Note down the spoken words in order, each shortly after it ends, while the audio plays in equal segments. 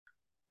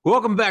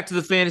Welcome back to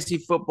the Fantasy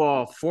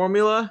Football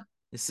Formula.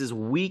 This is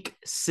week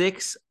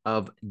 6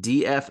 of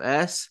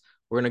DFS.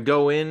 We're going to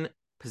go in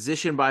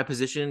position by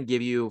position,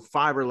 give you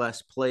 5 or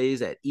less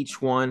plays at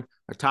each one,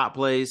 our top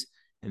plays.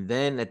 And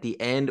then at the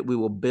end, we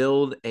will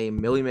build a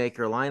Millie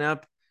Maker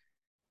lineup.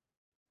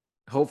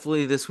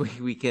 Hopefully, this week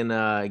we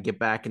can get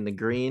back in the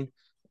green.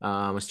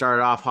 We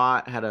started off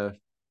hot, had a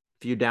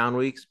few down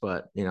weeks,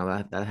 but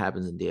that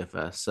happens in DFS.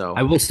 I So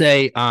will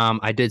say,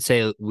 I did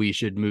say we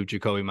should move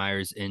Jacoby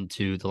Myers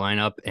into the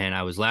lineup, and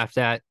I was laughed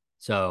at.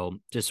 So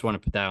just want to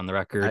put that on the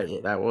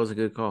record. that was a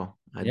good call.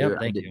 I Yep, do. I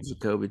thank did. you.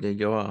 Jacoby did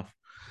go off.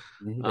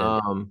 He did.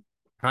 Um,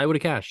 Probably would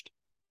have cashed.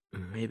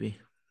 Maybe.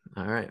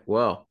 All right.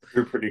 Well,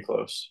 We're pretty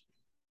close.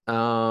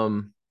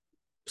 um,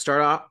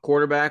 start off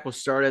quarterback. We'll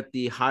start at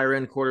the higher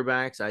end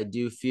quarterbacks. I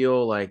do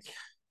feel like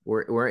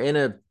we're in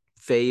a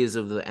phase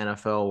of the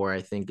NFL where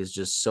I think is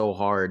just so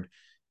hard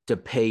to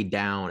pay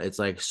down. It's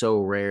like so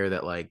rare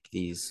that like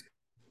these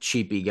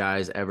cheapy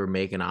guys ever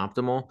make an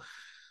optimal.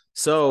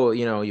 So,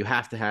 you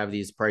have to have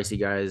these pricey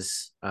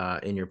guys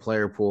in your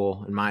player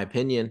pool, in my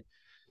opinion.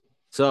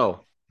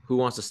 So, who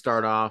wants to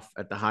start off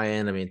at the high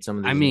end? I mean, some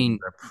of I these names mean,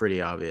 are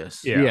pretty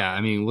obvious. Yeah. yeah. I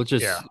mean, we'll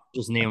Yeah.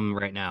 just name them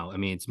right now. I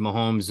mean, it's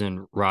Mahomes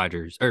and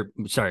Rogers, or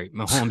sorry,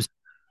 Mahomes.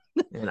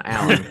 And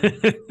Allen.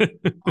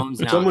 Mahomes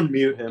now. Someone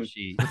mute him.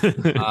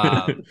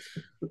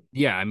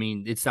 Yeah. I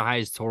mean, it's the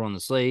highest total on the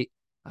slate.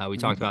 We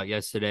talked about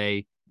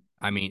yesterday.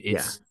 I mean,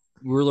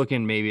 we're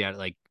looking maybe at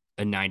like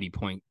a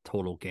 90-point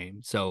total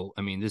game. So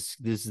I mean, this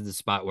is the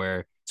spot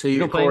where So you you,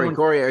 don't play anyone.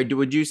 Corey,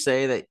 would you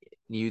say that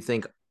you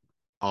think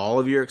all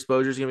of your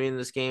exposure is going to be in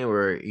this game,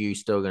 or are you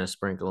still going to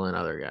sprinkle in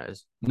other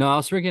guys? No,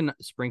 I'll sprinkly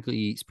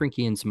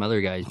in some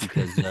other guys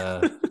because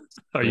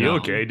Are you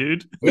okay,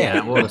 dude?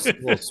 Yeah, well, a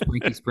little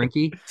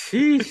sprinky.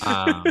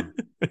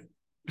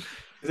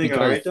 You think all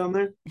right down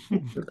there?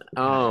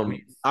 All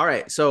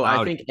right. So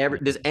I think Cloudy.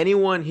 does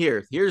anyone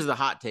here? Here's the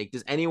hot take.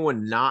 Does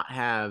anyone not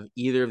have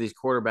either of these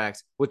quarterbacks?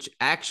 Which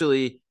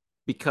actually,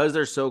 because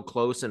they're so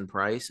close in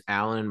price,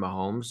 Allen and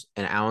Mahomes,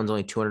 and Allen's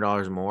only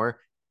 $200 more.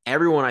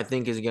 Everyone I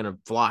think is going to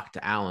flock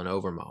to Allen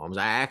over Mahomes.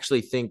 I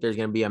actually think there's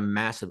going to be a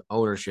massive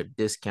ownership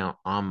discount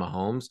on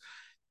Mahomes.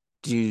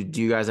 Do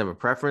you guys have a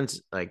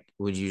preference? Like,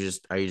 are you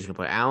just going to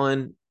play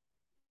Allen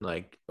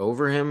like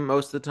over him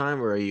most of the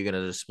time, or are you going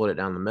to just split it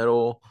down the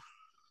middle?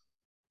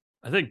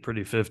 I think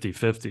pretty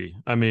 50-50.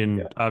 I mean,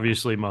 Yeah.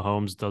 Obviously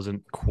Mahomes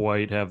doesn't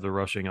quite have the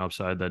rushing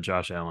upside that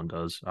Josh Allen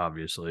does,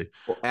 obviously.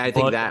 Well, I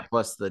think But that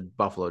plus the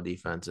Buffalo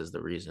defense is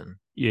the reason.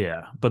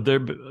 yeah, but their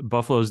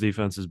Buffalo's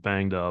defense is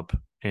banged up,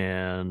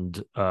 and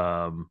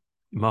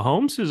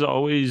Mahomes is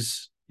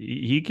always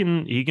he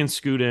can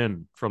scoot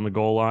in from the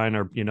goal line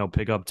or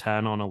pick up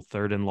 10 on a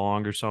third and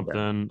long or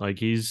something. Like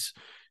he's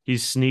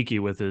sneaky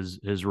with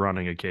his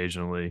running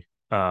occasionally.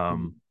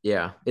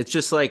 Yeah, it's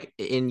just like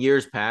in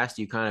years past,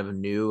 you kind of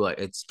knew like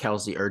it's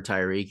Kelsey or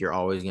Tyreek. You're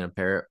always going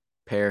to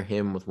pair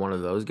him with one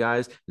of those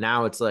guys.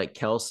 Now it's like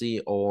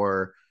Kelsey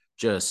or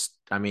just,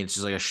 I mean, it's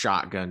just like a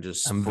shotgun,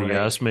 just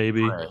MVS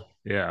maybe. spray.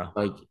 Yeah.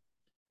 Like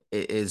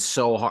it is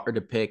so hard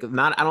to pick.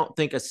 I don't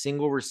think a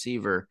single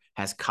receiver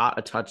has caught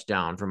a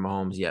touchdown from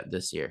Mahomes yet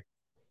this year.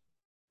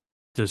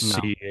 Just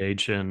No.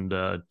 CH and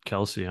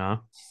Kelsey, huh?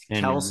 And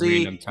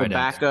Kelsey, random the tight ends.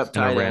 backup And a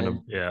tight random,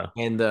 end, yeah.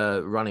 and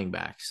the running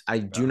backs. I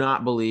do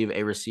not believe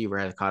a receiver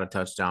has caught a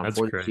touchdown That's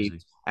for the crazy.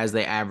 Chiefs as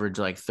they average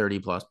like 30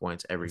 plus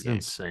points every It's game.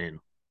 insane.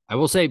 I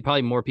will say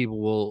probably more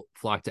people will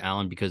flock to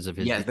Allen because of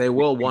his Yes, they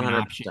will receiving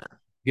 100%.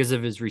 because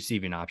of his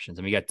receiving options.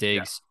 I mean, you got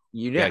Diggs,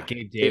 You you got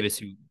Gabe Davis,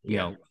 who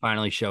yeah.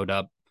 finally showed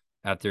up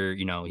after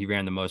he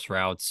ran the most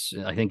routes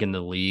I think in the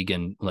league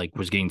and like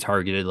was getting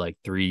targeted like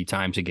 3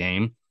 times a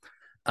game.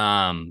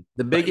 The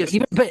biggest,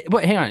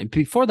 But hang on,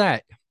 before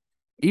that,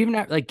 even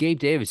at like Gabe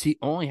Davis, he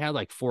only had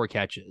like 4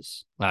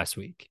 catches last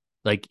week.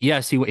 Like,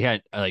 yes, he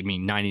had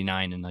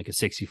 99 and like a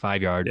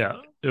 65-yard. Yeah,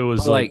 it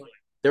was But, like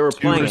they were 2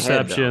 playing ahead, though.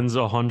 receptions,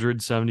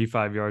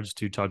 175 yards,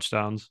 2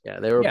 touchdowns. Yeah,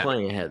 they were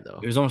playing ahead though.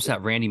 It was almost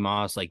that Randy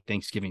Moss like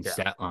Thanksgiving Yeah.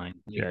 stat line.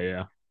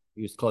 Yeah.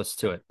 He was close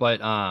to it. But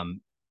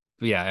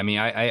yeah, I mean,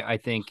 I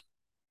think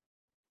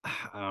I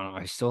don't know.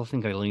 I still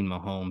think I lean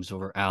Mahomes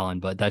over Allen,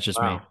 but that's just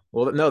me.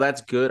 Well, no,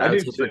 that's good. I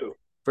would do say too.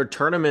 for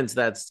tournaments,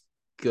 that's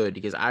good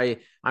because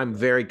I'm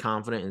very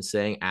confident in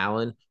saying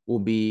Allen will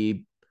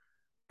be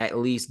at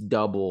least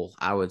double,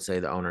 I would say,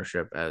 the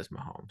ownership as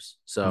Mahomes.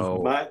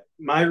 So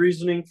My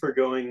reasoning for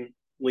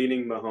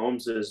leaning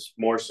Mahomes is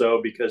more so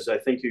because I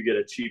think you get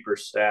a cheaper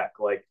stack.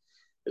 Like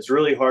it's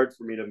really hard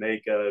for me to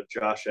make a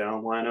Josh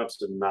Allen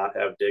lineups and not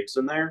have Diggs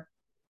in there.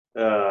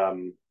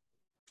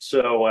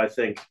 So I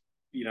think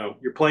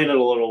you're playing it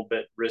a little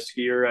bit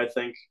riskier. I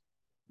think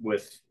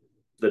with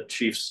the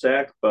Chiefs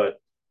stack, but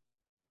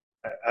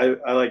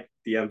I like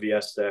the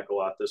MVS stack a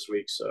lot this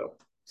week. So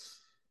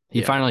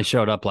He finally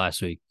showed up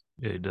last week.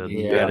 Yeah, he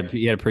did.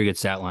 He had a pretty good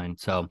stat line.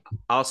 So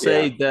I'll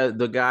say that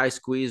the guy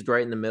squeezed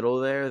right in the middle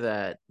there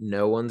that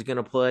no one's going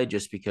to play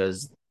just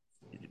because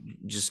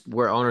just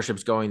where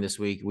ownership's going this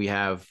week. We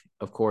have,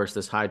 of course,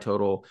 this high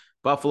total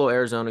Buffalo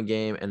Arizona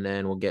game, and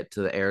then we'll get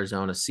to the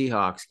Arizona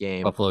Seahawks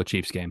game. Buffalo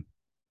Chiefs game.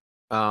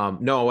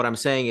 No, what I'm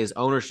saying is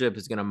ownership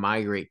is going to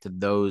migrate to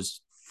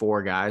those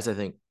four guys, I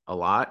think, a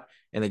lot.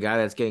 And the guy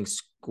that's getting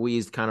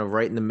squeezed kind of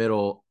right in the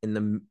middle,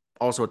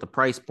 also at the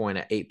price point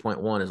at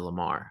 8.1 is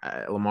Lamar.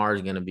 Lamar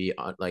is going to be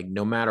like,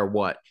 no matter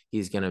what,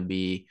 he's going to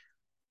be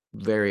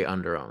very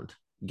underowned,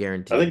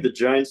 guaranteed. I think the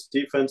Giants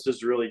defense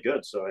is really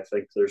good, so I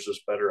think there's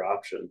just better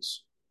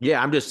options.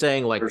 Yeah, I'm just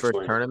saying, like, first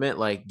tournament,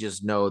 like,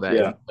 just know that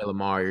if you play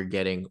Lamar, you're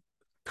getting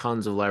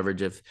tons of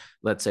leverage. If,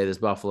 let's say, this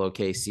Buffalo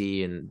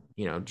KC and,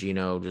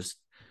 Geno just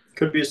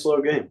could be a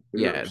slow game.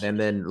 Yeah, and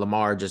then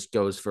Lamar just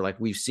goes for, like,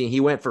 we've seen, he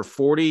went for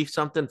 40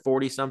 something,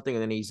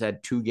 and then he's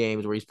had 2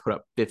 games where he's put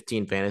up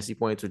 15 fantasy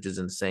points, which is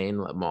insane.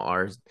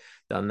 Lamar's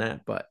done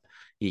that, but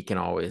he can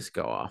always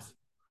go off.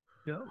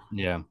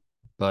 Yeah.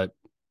 But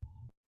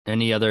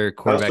any other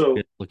quarterback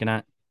you're looking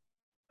at?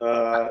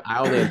 I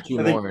only have 2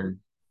 more.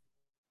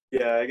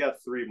 Yeah, I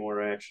got 3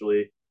 more,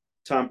 actually.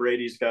 Tom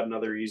Brady's got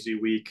another easy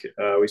week.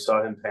 We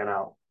saw him pan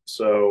out.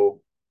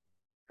 So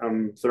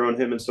I'm throwing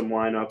him in some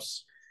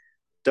lineups.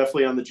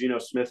 Definitely on the Geno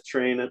Smith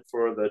train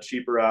for the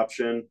cheaper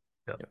option.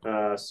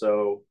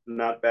 So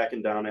not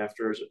backing down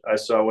after I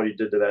saw what he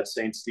did to that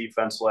Saints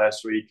defense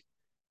last week.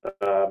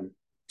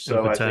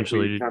 So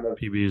potentially,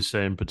 PB is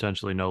saying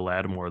potentially no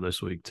Lattimore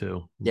this week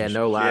too. Yeah, I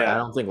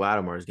don't think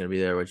Lattimore is going to be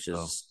there, which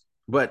is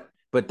but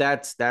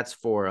that's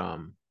for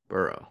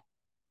Burrow.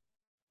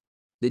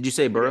 Did you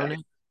say Burrow?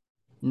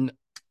 No,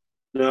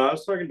 I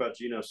was talking about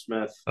Geno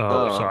Smith.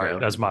 Oh, sorry, okay.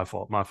 That's my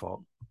fault.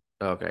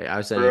 Okay, I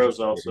was saying Burrow's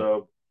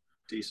also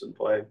decent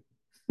play.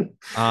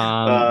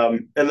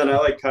 And then I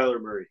like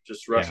Kyler Murray,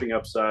 just rushing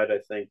upside. I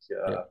think.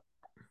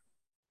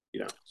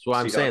 So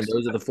I'm saying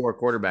those are the 4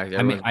 quarterbacks.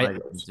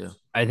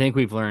 I think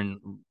we've learned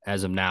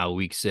as of now,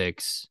 week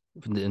 6,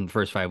 in the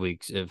first 5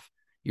 weeks, if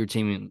your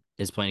team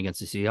is playing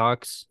against the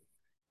Seahawks,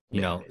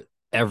 you know,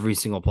 every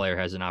single player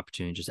has an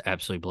opportunity to just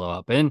absolutely blow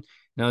up. And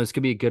this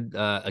could be a good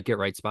get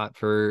right spot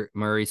for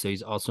Murray. So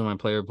he's also in my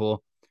player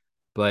pool.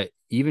 But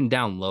even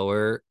down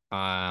lower,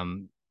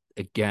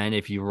 again,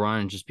 if you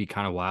run and just be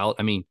kind of wild,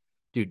 I mean,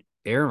 dude,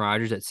 Aaron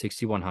Rodgers at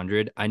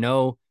 6,100. I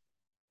know.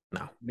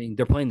 No, I mean,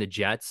 they're playing the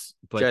Jets,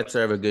 but Jets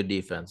have a good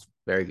defense,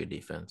 very good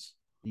defense.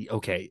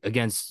 Okay,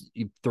 against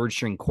 3rd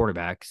string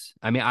quarterbacks.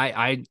 I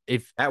mean,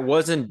 if that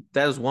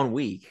was 1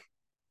 week.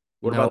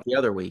 What about the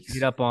other weeks?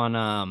 It'd be up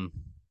on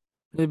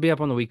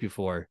the week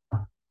before.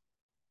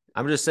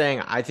 I'm just saying,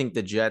 I think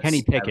the Jets.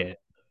 Kenny Pickett.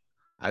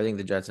 I think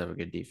the Jets have a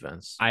good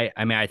defense. I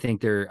mean, I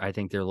think they're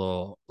a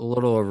little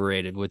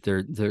overrated with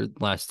their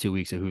last 2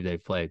 weeks of who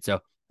they've played.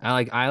 So I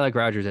like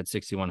Rodgers at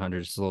 6,100.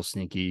 It's a little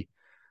sneaky.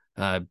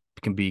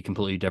 Can be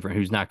completely different.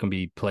 Who's not going to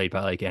be played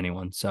by like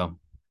anyone. So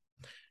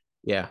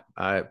yeah,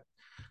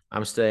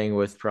 I'm staying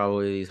with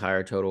probably these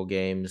higher total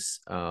games.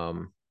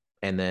 And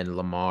then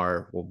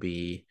Lamar will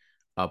be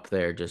up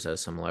there just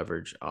as some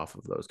leverage off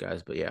of those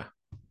guys. But yeah,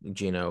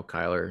 Geno,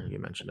 Kyler, you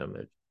mentioned them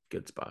at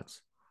good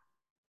spots.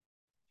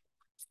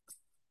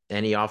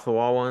 Any off the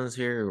wall ones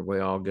here? Are we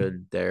all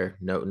good there?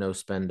 No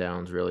spend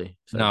downs really.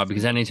 No,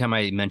 because anytime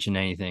I mention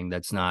anything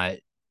that's not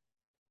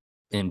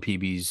in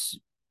PB's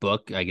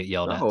book, I get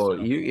yelled at. So.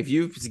 If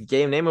you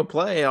name a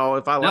play,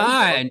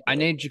 I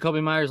named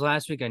Jacoby Myers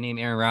last week. I named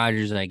Aaron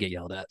Rodgers, and I get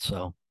yelled at.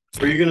 So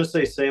were you gonna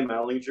say Sam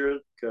Ehlinger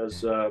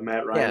because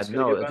Matt Ryan's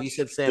if you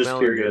said Sam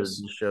Ehlinger,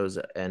 the show's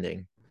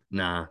ending.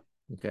 Nah.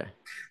 Okay.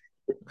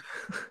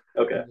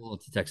 Okay. We'll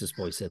let the Texas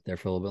boys sit there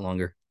for a little bit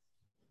longer.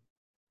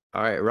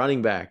 All right,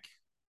 running back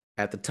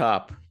at the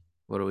top.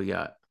 What do we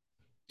got?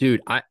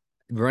 Dude, I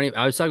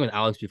was talking with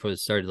Alex before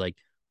this started. Like,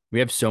 we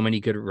have so many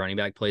good running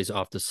back plays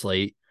off the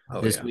slate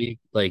this week.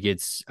 Like,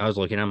 I was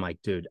looking, I'm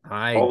like, dude,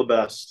 all the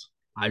best.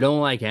 I don't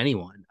like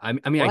anyone. I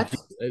mean,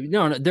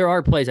 no, there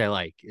are plays I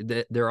like.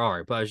 There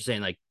are, but I was just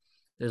saying, like,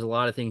 there's a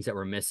lot of things that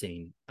we're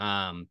missing.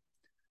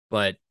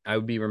 But I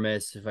would be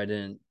remiss if I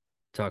didn't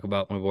talk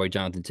about my boy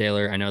Jonathan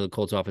Taylor. I know the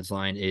Colts offense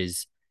line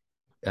is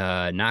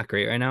not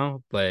great right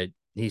now, but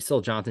he's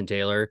still Jonathan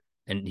Taylor,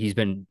 and he's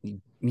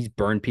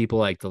burned people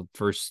like the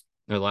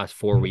last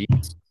 4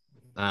 weeks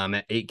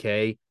at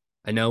 8K.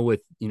 I know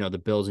with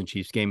the Bills and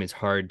Chiefs game, it's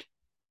hard.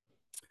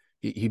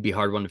 He'd be a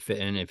hard one to fit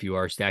in if you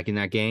are stacking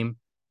that game.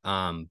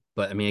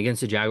 But I mean,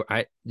 against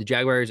the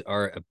Jaguars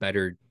are a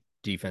better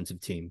defensive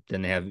team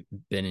than they have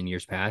been in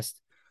years past,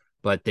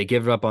 but they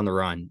give it up on the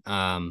run.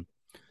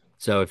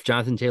 So if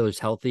Jonathan Taylor's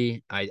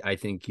healthy, I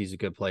think he's a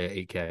good play at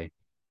 8K.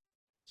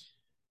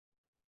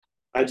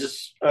 I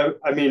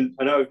mean,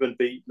 I know I've been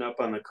beating up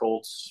on the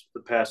Colts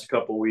the past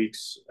couple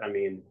weeks. I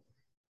mean,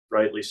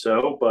 rightly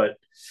so, but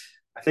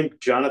I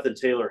think Jonathan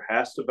Taylor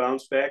has to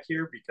bounce back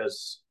here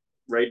because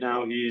right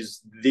now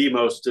he's the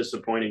most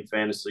disappointing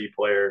fantasy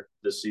player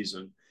this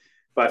season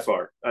by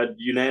far. A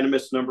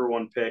unanimous number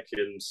 1 pick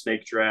in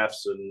snake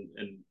drafts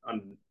and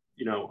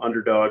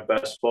underdog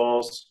best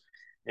balls,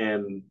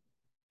 and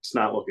it's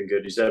not looking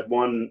good. He's had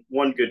one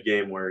good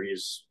game where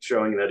he's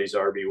showing that he's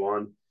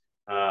RB1.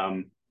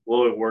 A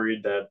little bit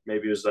worried that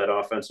maybe it was that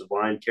offensive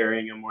line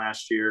carrying him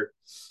last year.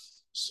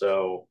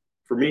 So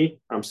for me,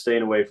 I'm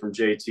staying away from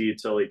JT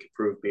until he can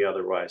prove me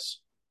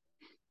otherwise.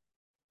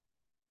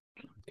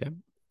 Okay.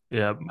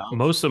 Yeah,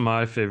 most of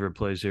my favorite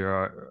plays here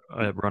are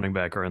at running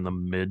back are in the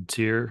mid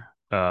tier.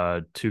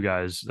 Two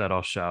guys that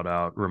I'll shout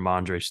out: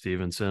 Ramondre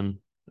Stevenson.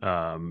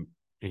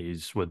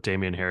 He's with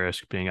Damian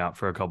Harris being out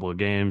for a couple of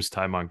games.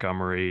 Ty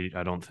Montgomery,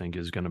 I don't think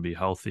is going to be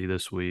healthy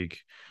this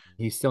week.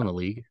 He's still in the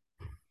league.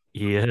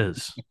 He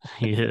is.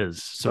 He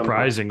is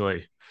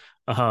surprisingly.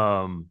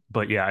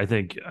 But yeah, I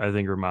think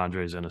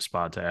Ramondre is in a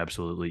spot to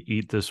absolutely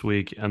eat this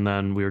week. And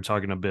then we were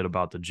talking a bit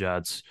about the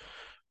Jets.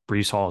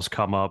 Breece Hall's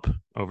come up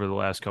over the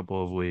last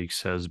couple of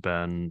weeks, has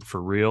been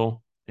for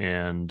real,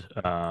 and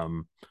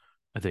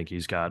I think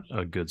he's got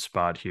a good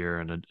spot here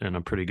and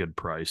a pretty good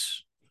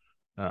price.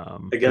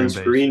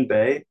 Against Green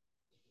Bay,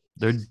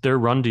 their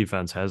run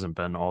defense hasn't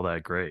been all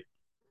that great.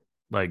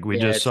 Like we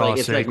just saw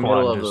it's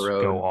Saquon just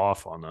go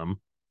off on them.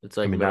 It's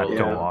like, I mean,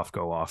 not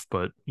go off,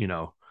 but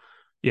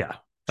yeah.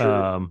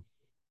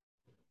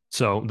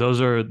 So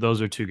those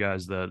are two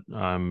guys that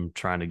I'm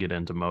trying to get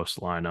into most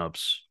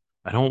lineups.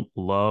 I don't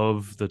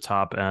love the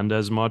top end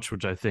as much,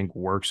 which I think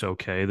works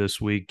okay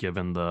this week,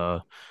 given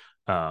the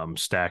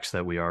stacks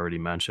that we already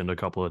mentioned a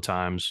couple of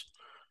times.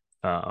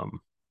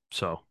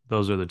 So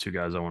those are the two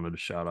guys I wanted to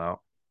shout out.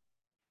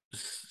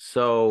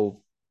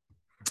 So,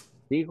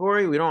 see,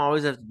 Corey, we don't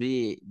always have to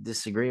be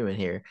disagreement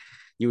here.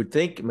 You would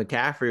think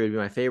McCaffrey would be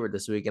my favorite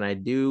this week, and I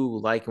do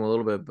like him a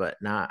little bit, but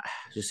not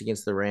just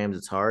against the Rams.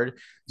 It's hard.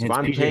 So it's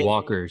PJ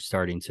Walker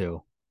starting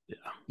too.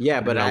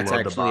 Yeah, but that's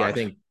actually, I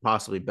think,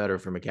 possibly better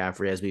for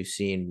McCaffrey, as we've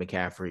seen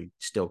McCaffrey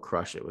still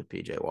crush it with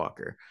PJ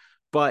Walker.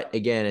 But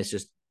again, it's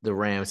just the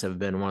Rams have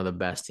been one of the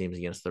best teams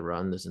against the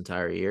run this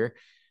entire year.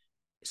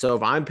 So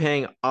if I'm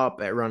paying up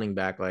at running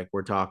back, like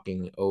we're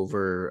talking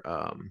over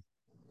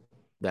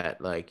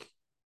that, like,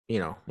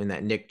 in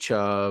that Nick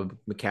Chubb,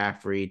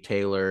 McCaffrey,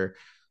 Taylor,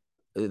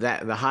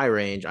 that the high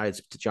range,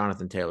 it's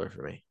Jonathan Taylor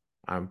for me.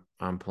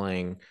 I'm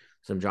playing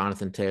some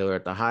Jonathan Taylor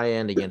at the high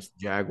end against the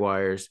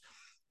Jaguars.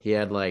 He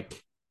had like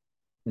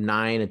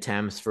 9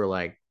 attempts for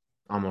like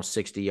almost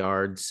 60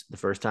 yards the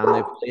first time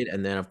they played.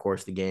 And then, of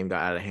course, the game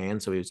got out of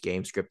hand. So he was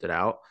game scripted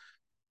out.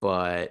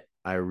 But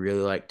I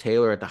really like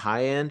Taylor at the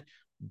high end.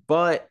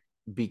 But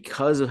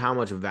because of how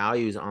much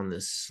value is on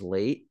this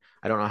slate,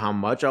 I don't know how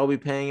much I'll be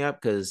paying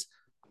up, because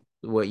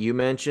what you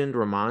mentioned,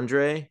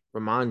 Ramondre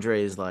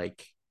is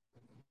like,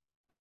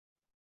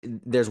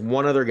 there's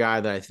one other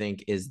guy that I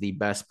think is the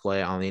best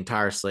play on the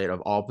entire slate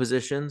of all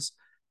positions,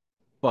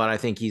 but I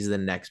think he's the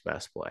next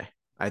best play.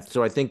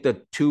 So I think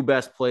the two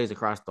best plays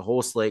across the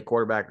whole slate,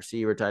 quarterback,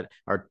 receiver, tight,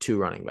 are two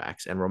running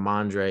backs, and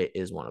Ramondre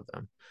is one of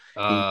them.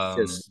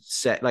 He just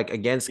set, like,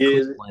 against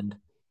Cleveland.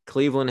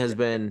 Cleveland has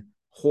been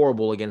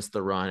horrible against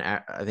the run.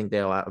 I think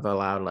have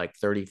allowed like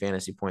 30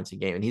 fantasy points a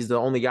game, and he's the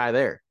only guy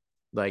there.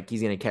 Like,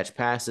 he's going to catch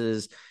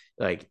passes.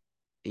 Like,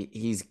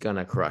 he's going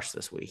to crush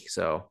this week.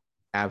 So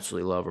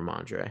absolutely love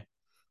Ramondre.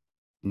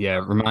 Yeah,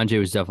 Ramondre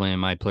was definitely in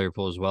my player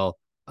pool as well.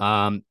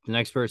 The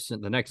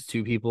next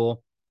two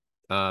people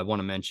I want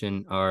to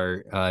mention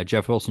are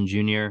Jeff Wilson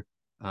Jr.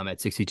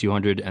 At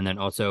 6,200, and then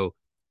also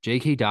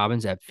J.K.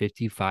 Dobbins at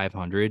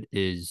 5,500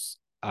 is,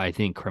 I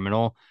think,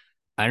 criminal.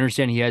 I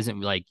understand he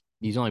hasn't, like,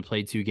 he's only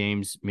played 2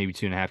 games, maybe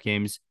 2.5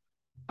 games.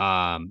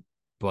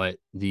 But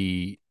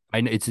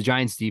it's the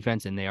Giants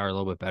defense and they are a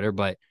little bit better,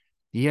 but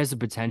he has the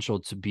potential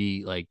to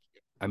be like,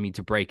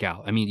 to break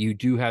out. You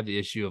do have the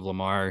issue of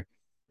Lamar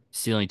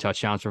stealing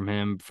touchdowns from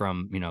him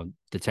from,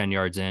 the 10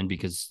 yards in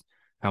because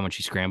how much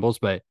he scrambles.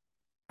 But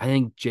I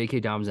think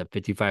J.K. Dobbins at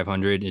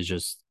 5,500 is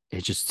just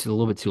a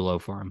little bit too low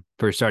for him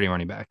for a starting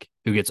running back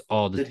who gets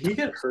all the. Did he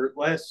get hurt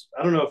last?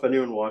 I don't know if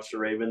anyone watched the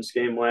Ravens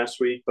game last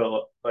week,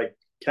 but like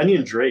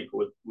Kenyon Drake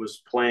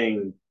was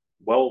playing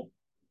well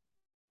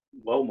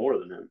more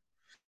than him.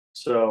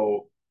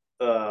 So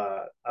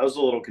I was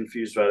a little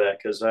confused by that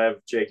because I have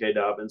J.K.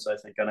 Dobbins, I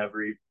think, on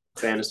every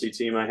fantasy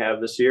team I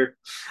have this year.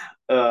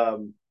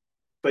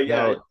 But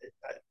yeah,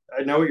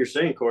 I know what you're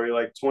saying, Corey.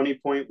 Like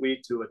 20-point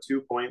week to a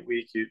 2-point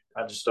week,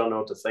 I just don't know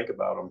what to think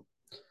about him.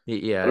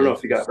 Yeah, I don't know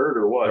if he got hurt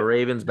or what. The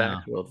Ravens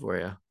backfield for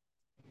you.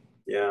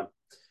 Yeah.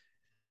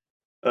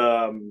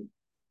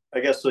 I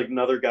guess like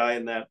another guy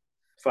in that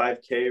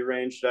 5K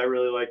range that I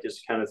really like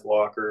is Kenneth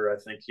Walker. I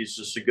think he's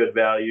just a good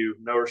value.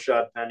 No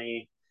Rashad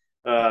Penny.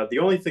 The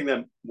only thing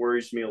that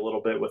worries me a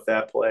little bit with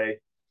that play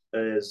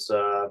is,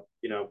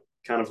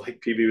 kind of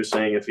like PB was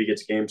saying, if he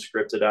gets game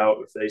scripted out,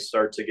 if they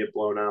start to get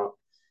blown out,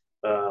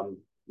 a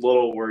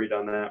little worried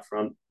on that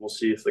front. We'll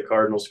see if the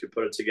Cardinals can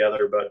put it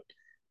together, but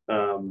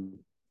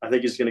I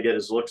think he's going to get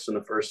his looks in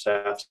the first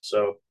half.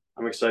 So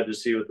I'm excited to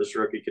see what this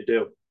rookie could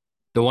do.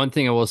 The one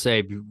thing I will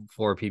say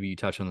before PB you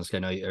touch on this, I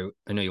know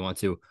you want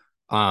to.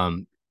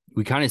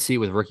 We kind of see it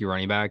with rookie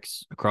running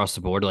backs across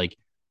the board. Like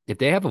if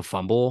they have a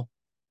fumble,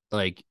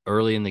 like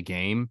early in the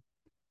game,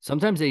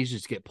 sometimes they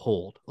just get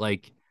pulled.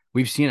 Like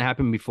we've seen it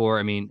happen before.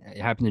 It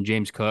happened to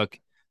James Cook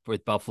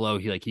with Buffalo.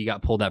 He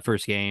got pulled that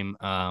first game.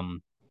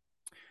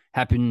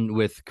 Happened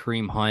with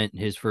Kareem Hunt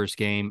his first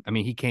game.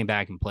 He came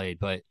back and played,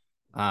 but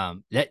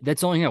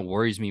that's the only thing that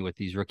worries me with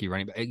these rookie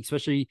running backs,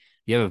 especially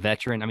you have a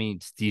veteran.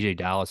 It's DJ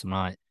Dallas. I'm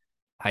not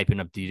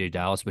hyping up DJ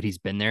Dallas, but he's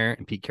been there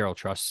and Pete Carroll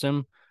trusts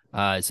him.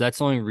 So that's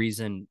the only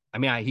reason. I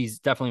mean, he's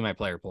definitely my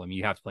player pool. I mean,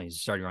 you have to play. He's a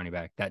starting running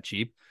back that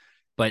cheap.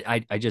 But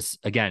I just,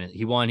 again,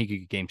 he could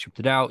get game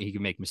scripted out. He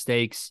could make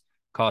mistakes,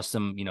 cost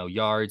him,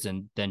 yards,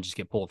 and then just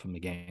get pulled from the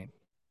game.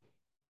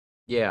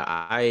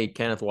 Yeah,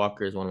 Kenneth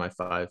Walker is one of my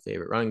 5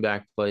 favorite running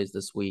back plays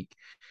this week.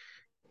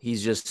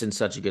 He's just in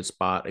such a good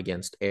spot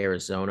against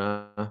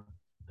Arizona,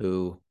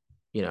 who,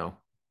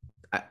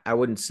 I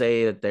wouldn't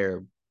say that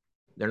they're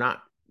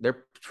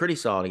pretty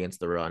solid against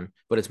the run,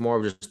 but it's more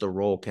of just the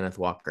role Kenneth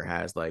Walker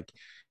has. Like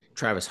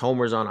Travis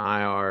Homer's on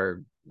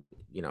IR,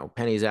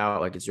 Penny's out.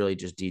 Like it's really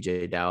just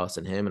DJ Dallas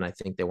and him. And I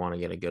think they want to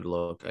get a good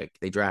look. Like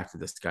they drafted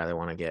this guy, they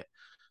want to get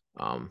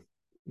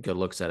good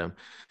looks at him.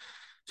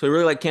 So I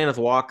really like Kenneth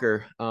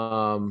Walker.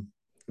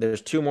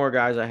 There's 2 more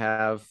guys I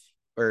have.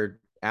 Or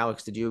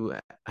Alex, did you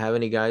have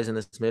any guys in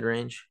this mid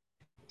range?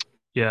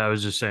 Yeah, I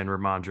was just saying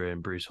Ramondre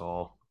and Breece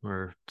Hall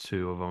were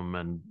 2 of them,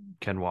 and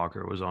Ken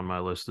Walker was on my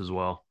list as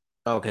well.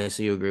 Okay,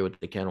 so you agree with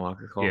the Ken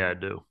Walker call? Yeah, I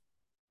do.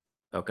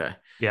 Okay.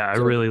 Yeah, I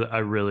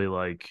really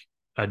like.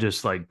 I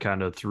just like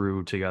kind of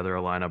threw together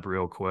a lineup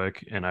real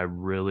quick, and I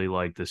really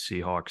like the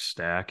Seahawks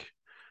stack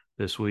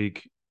this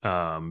week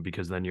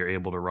because then you're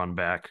able to run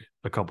back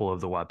a couple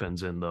of the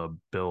weapons in the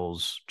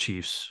Bills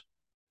Chiefs,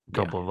 a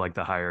couple of like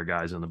the higher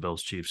guys in the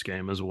Bills Chiefs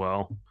game as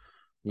well.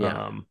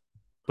 Yeah.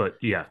 But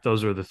yeah,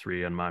 those are the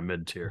 3 in my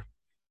mid tier.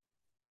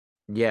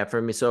 Yeah,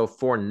 for me. So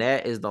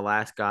Fournette is the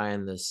last guy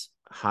in this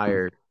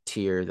higher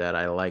tier that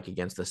I like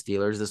against the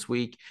Steelers this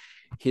week.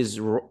 His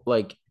role,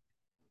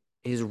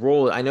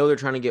 I know they're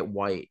trying to get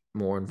White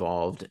more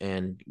involved,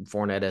 and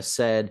Fournette has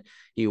said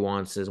he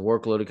wants his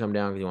workload to come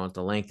down because he wants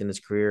to lengthen his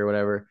career or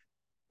whatever.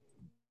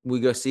 We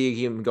go see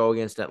him go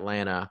against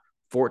Atlanta,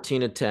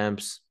 14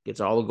 attempts, gets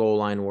all the goal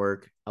line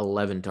work,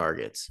 11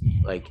 targets.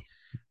 Like,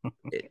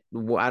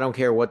 I don't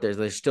care what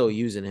they're still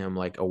using him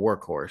like a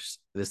workhorse.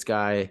 This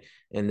guy,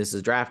 and this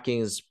is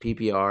DraftKings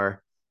PPR.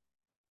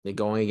 They're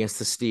going against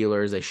the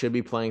Steelers. They should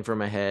be playing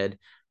from ahead.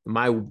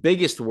 My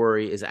biggest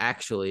worry is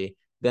actually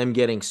them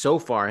getting so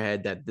far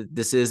ahead that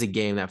this is a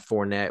game that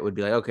Fournette would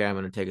be like, okay, I'm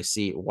going to take a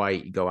seat.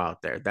 White, go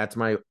out there. That's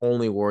my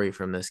only worry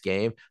from this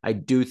game. I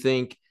do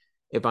think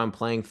if I'm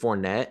playing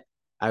Fournette,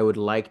 I would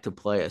like to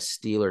play a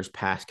Steelers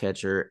pass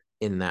catcher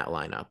in that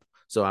lineup.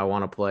 So I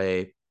want to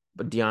play,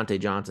 but Deontay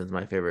Johnson's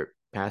my favorite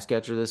pass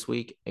catcher this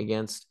week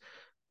against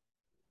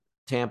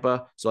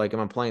Tampa. So like if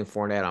I'm playing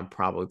Fournette, I'm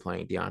probably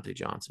playing Deontay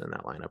Johnson in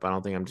that lineup. I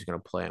don't think I'm just going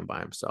to play him by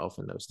himself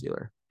in no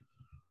Steeler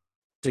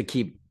to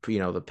keep,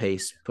 the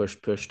pace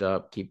pushed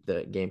up, keep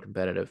the game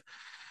competitive.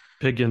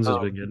 Pickens has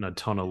been getting a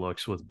ton of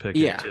looks with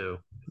Pickett too.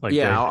 Like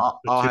I'll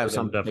have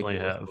some definitely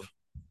have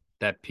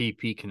that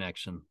PP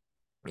connection.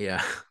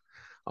 Yeah,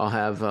 I'll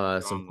have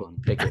some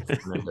Pickett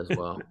as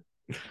well.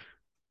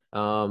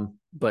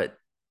 But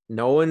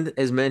no one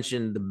has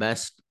mentioned the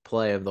best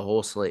play of the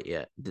whole slate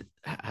yet.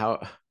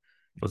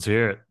 Let's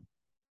hear it.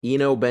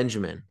 Eno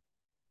Benjamin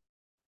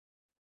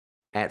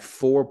at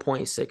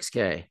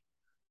 4.6K.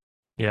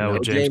 Yeah,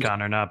 with James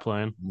Conner not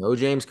playing. No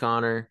James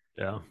Conner.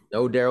 Yeah.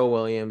 No Darrell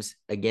Williams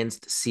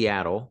against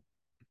Seattle,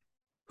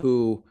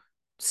 who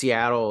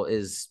Seattle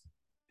is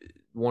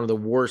one of the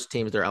worst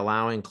teams. They're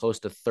allowing close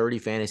to 30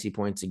 fantasy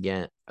points a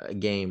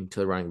game to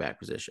the running back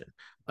position.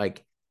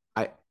 Like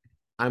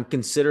I'm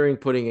considering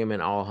putting him in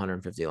all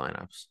 150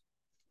 lineups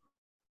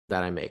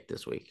that I make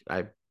this week.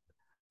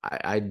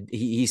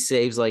 He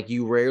saves, like,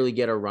 you rarely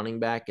get a running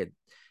back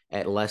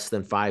at less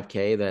than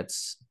 5K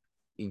that's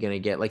you're gonna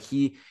get. Like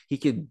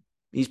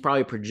he's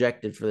probably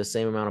projected for the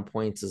same amount of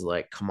points as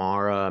like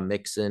Kamara,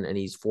 Mixon, and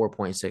he's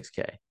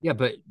 4.6K. Yeah,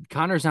 but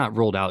Connor's not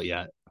ruled out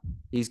yet.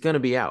 He's gonna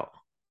be out.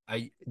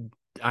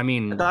 I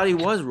mean, I thought he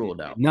was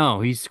ruled out.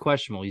 No, he's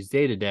questionable. He's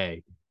day to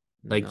day.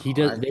 Like he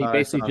does. They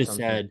basically just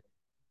said.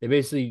 They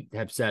basically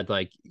have said,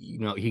 like, he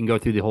can go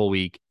through the whole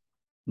week,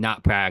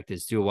 not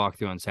practice, do a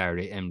walkthrough on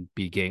Saturday, and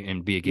be a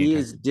game.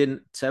 He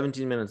didn't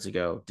 17 minutes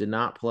ago. Did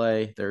not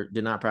play.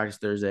 Did not practice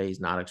Thursday.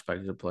 He's not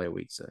expected to play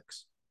week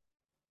 6.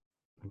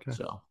 Okay.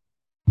 So,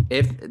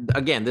 if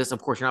again, this,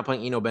 of course, you're not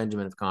playing Eno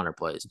Benjamin if Connor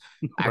plays.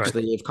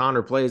 Actually, right. If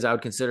Connor plays, I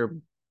would consider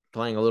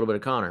playing a little bit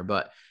of Connor,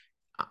 but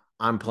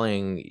I'm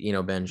playing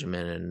Eno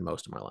Benjamin in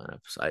most of my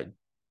lineups.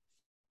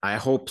 I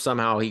hope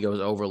somehow he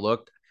goes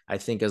overlooked. I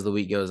think as the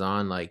week goes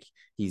on, like,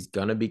 he's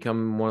gonna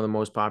become one of the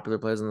most popular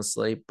plays on the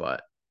slate,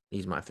 but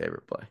he's my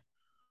favorite play.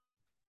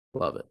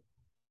 Love it.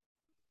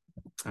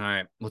 All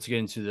right, let's get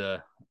into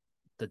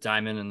the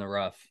diamond in the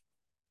rough.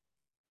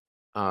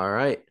 All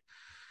right,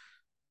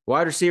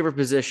 wide receiver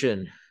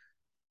position.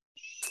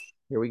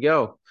 Here we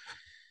go.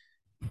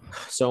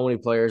 So many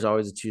players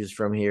always to choose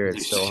from here.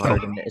 It's so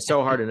hard. It's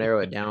so hard to narrow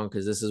it down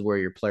because this is where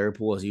your player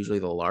pool is usually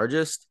the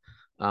largest.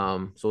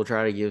 So we'll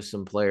try to give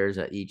some players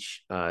at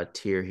each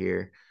tier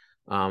here.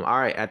 All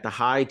right, at the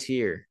high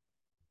tier,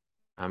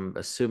 I'm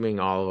assuming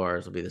all of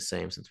ours will be the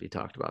same since we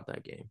talked about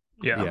that game.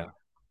 Yeah.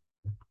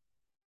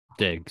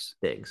 Diggs.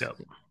 Yep.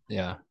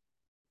 Yeah.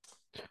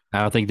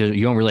 I don't think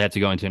you don't really have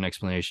to go into an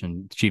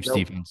explanation. The Chiefs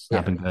defense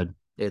not been good.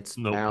 It's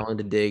Allen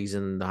to Diggs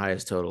and the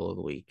highest total of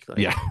the week.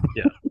 Yeah.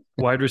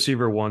 wide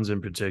receiver ones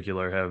in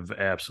particular have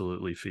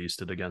absolutely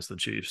feasted against the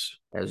Chiefs.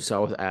 As you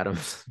saw with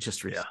Adams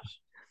just recently.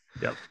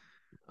 Yep.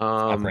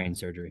 Brain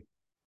surgery.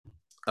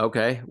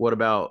 Okay. What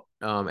about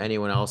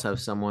anyone else have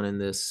someone in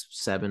this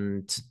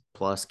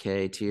 7+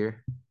 K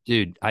tier?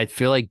 Dude, I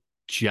feel like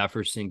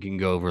Jefferson can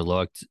go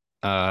overlooked.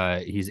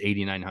 He's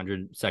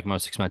 8,900, second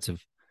most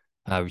expensive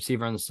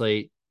receiver on the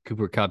slate.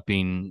 Cooper Kupp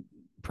being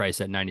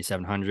priced at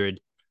 9,700.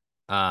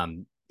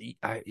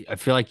 I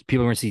feel like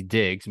people are going to see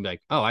Diggs and be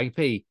like, oh, I can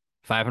pay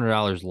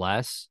 $500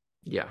 less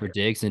for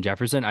Diggs than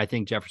Jefferson. I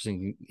think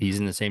Jefferson, he's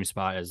in the same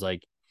spot as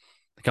like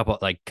a couple,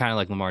 like kind of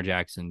like Lamar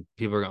Jackson.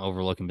 People are going to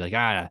overlook and be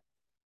like,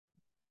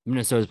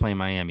 Minnesota's playing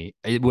Miami,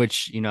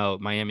 which, you know,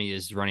 Miami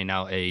is running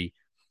out a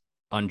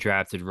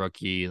undrafted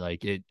rookie.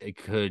 Like it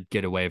could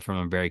get away from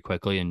him very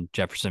quickly, and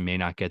Jefferson may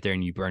not get there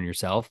and you burn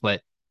yourself.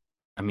 But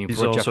I mean,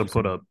 he's also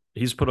put up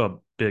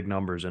big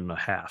numbers in the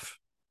half.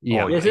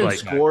 Yeah, he hasn't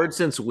scored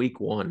since week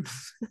 1.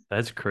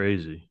 That's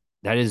crazy.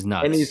 That is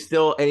nuts. And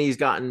he's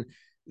gotten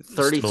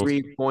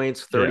 33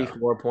 points,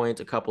 34 points,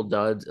 a couple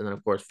duds, and then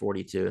of course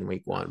 42 in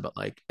week 1. But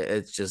like,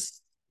 it's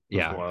just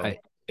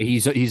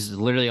he's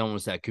literally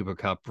almost at Cooper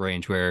Kupp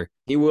range where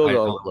he will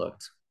go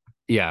overlooked.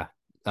 Yeah.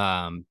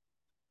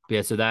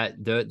 So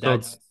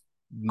that's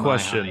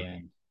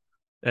question.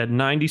 At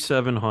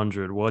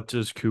 9,700, what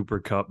does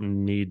Cooper Kupp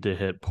need to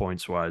hit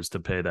points wise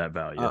to pay that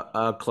value?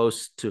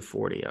 Close to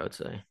 40, I would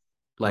say.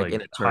 Like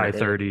in a high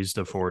 30s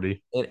to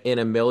 40. In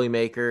a Millie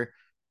Maker,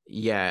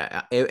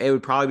 yeah, it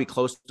would probably be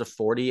close to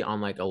 40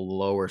 on like a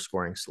lower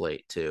scoring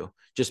slate too,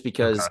 just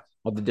because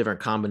of the different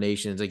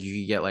combinations. Like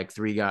you could get like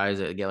 3 guys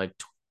that get like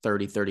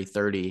 30, 30,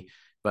 30,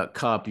 but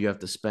Kupp you have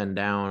to spend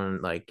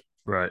down like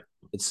right.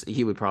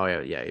 He'd probably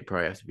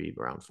have to be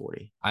around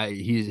 40.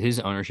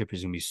 His ownership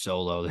is gonna be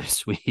so low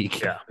this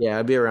week. Yeah,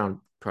 I'd be around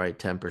probably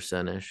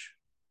 10% ish.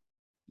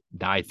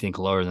 I think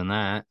lower than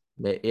that.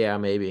 Yeah,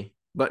 maybe,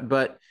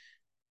 but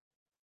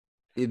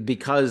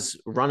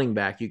because running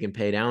back you can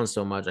pay down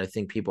so much, I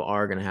think people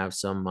are going to have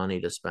some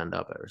money to spend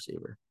up at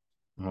receiver.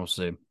 We'll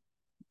see.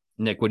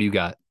 Nick, what do you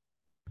got?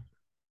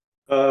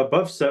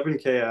 Above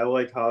 7K, I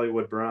like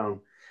Hollywood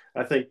Brown.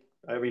 I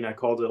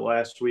called it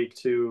last week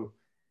too.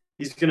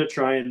 He's going to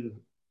try and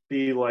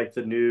be like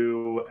the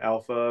new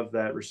alpha of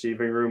that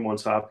receiving room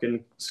once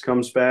Hopkins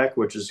comes back,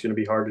 which is going to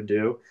be hard to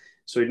do.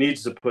 So he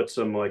needs to put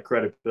some like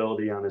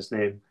credibility on his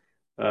name.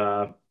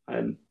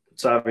 And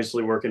it's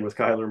obviously working with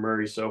Kyler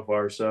Murray so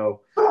far.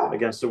 So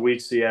against a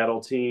weak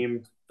Seattle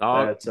team.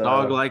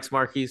 Dog likes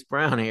Marquise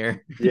Brown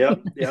here.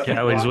 Yep.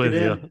 Callie's with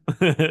you.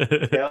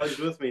 Callie's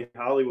with me.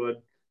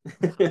 Hollywood.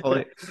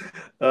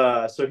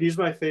 So he's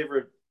my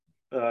favorite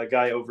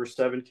guy over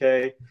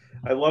 7K.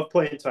 I love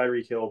playing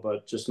Tyreek Hill,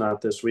 but just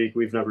not this week.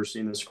 We've never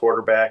seen this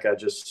quarterback. I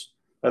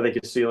think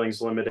his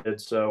ceiling's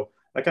limited. So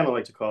I kind of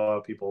like to call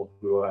out people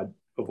who I'd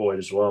avoid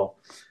as well.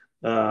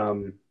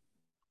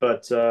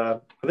 But I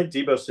think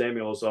Deebo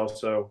Samuel is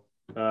also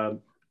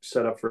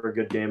set up for a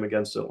good game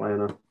against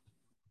Atlanta.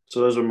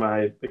 So those are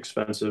my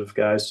expensive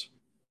guys.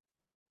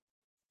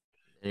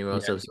 Anyone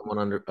else have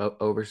someone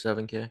over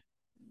 7K?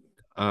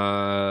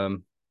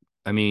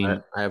 I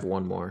mean, I have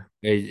one more.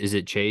 Is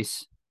it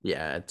Chase?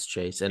 Yeah, it's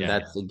Chase, and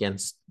that's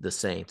against the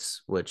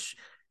Saints, which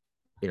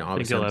I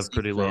think he'll have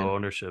pretty low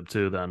ownership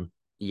too. Then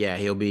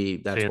he'll be.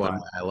 That's why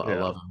I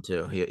love him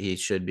too. He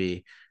should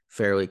be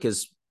fairly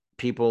because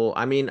people.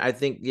 I mean, I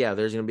think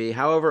there's going to be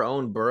however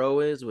owned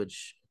Burrow is,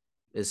 which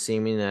is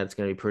seeming that it's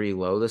going to be pretty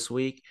low this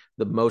week.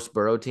 The most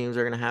Burrow teams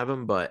are going to have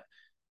him, but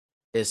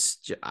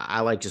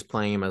I like just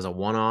playing him as a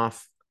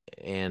one-off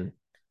and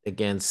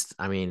against.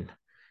 I mean,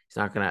 he's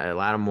not going to.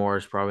 Lattimore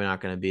is probably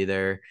not going to be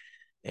there,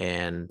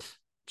 and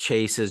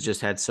Chase has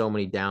just had so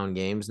many down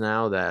games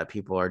now that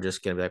people are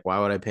just going to be like, why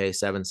would I pay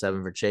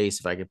 7-7 for Chase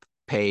if I could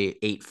pay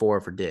 8-4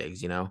 for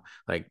Diggs?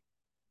 Like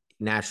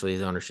naturally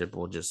his ownership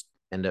will just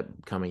end up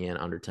coming in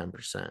under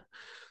 10%.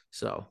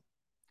 So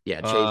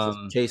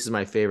Chase is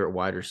my favorite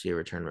wide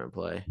receiver tournament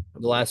play.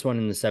 The last one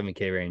in the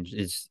 7K range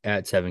is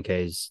at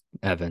 7K is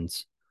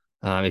Evans.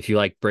 If you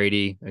like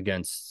Brady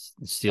against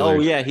Steelers. Oh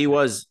yeah, he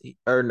was,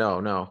 or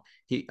no.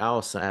 I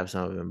also have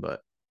some of him,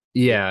 but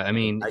yeah, I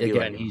mean,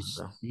 again,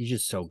 he's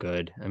just so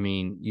good. I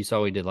mean, you saw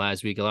what he did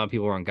last week. A lot of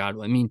people were on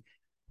Godwin. I mean,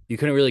 you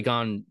couldn't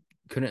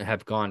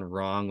have gone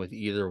wrong with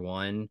either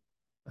one.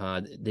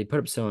 They put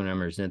up similar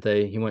numbers, didn't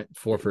they? He went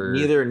 4 for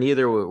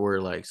neither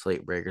were like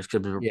slate breakers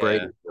because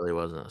Brady really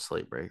wasn't a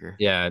slate breaker.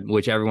 Yeah,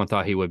 which everyone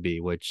thought he would be,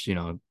 which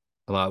a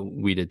lot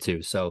we did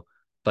too. So,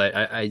 but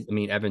I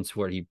mean, Evans,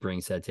 what he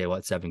brings to that table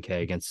at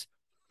 7K against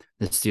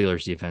the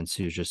Steelers defense,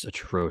 who's just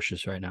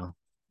atrocious right now.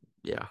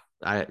 Yeah.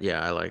 I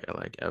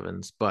like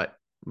Evans, but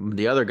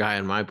the other guy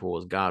in my pool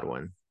is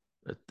Godwin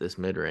at this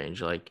mid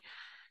range. Like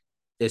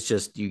it's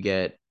just you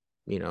get,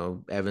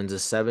 Evans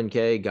is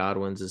 7K,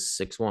 Godwin's is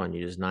 6-1.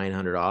 You just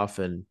 900 off,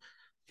 and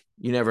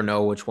you never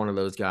know which one of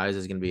those guys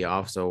is going to be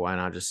off. So why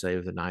not just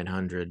save the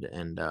 900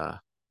 and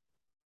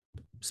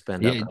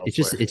spend up?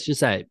 It's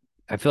just that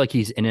I feel like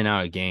he's in and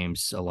out of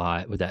games a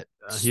lot with that.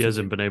 He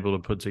hasn't been able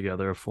to put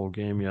together a full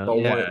game yet.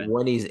 But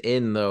when he's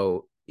in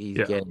though, He's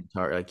getting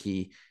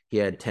he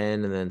had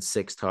 10 and then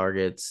 6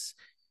 targets,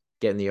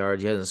 getting the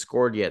yards. He hasn't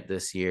scored yet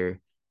this year,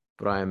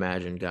 but I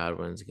imagine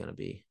Godwin's going to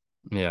be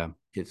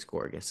good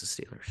score against the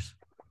Steelers.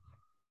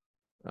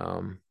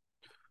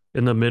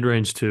 In the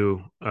mid-range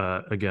too,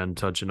 again,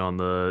 touching on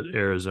the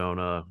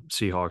Arizona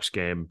Seahawks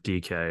game,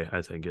 DK,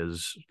 I think,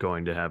 is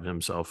going to have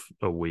himself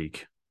a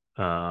week.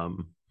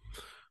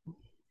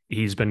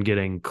 He's been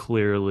getting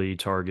clearly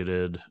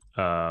targeted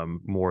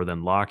more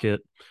than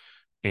Lockett.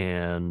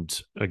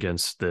 And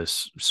against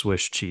this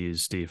Swiss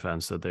cheese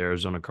defense that the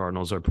Arizona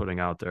Cardinals are putting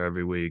out there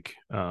every week,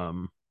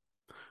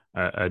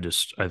 I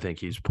think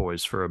he's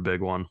poised for a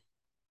big one.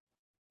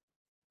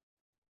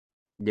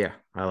 Yeah,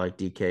 I like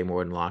DK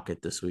more than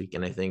Lockett this week,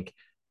 and I think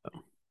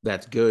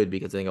that's good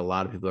because I think a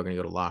lot of people are going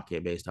to go to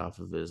Lockett based off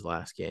of his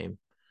last game.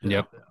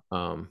 Yep.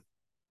 And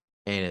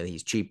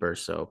he's cheaper,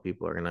 so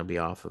people are going to be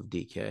off of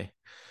DK.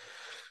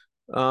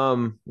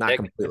 Not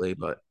completely,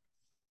 but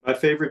my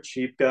favorite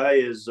cheap guy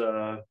is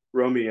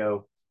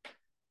Romeo.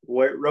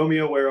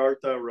 Where art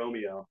thou,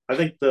 Romeo? I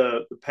think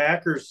the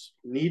Packers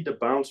need to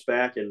bounce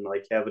back and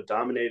like have a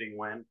dominating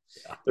win.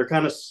 Yeah. They're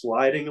kind of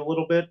sliding a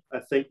little bit. I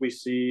think we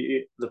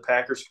see the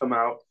Packers come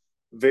out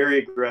very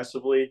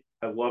aggressively.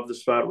 I love the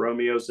spot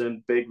Romeo's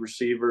in, big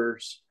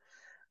receivers,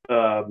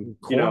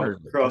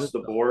 across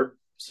the board.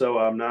 So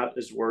I'm not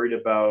as worried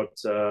about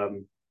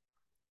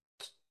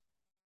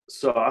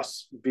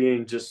Sauce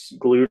being just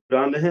glued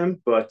onto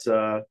him, but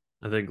I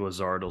think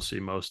Lazard will see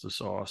most of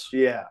Sauce.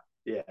 Yeah.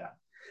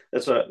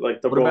 That's what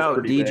what about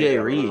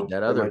DJ Reed,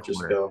 that other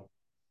corner?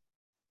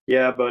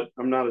 Yeah, but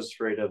I'm not as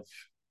afraid of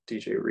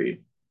DJ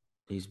Reed.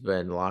 He's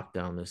been locked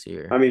down this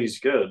year. I mean,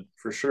 he's good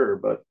for sure,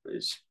 but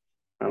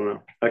I don't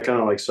know. I kind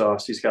of like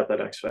Sauce. He's got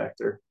that X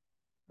factor.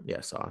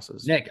 Yeah,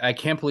 Sauces. Nick, I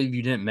can't believe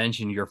you didn't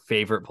mention your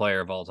favorite player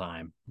of all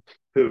time.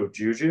 Who,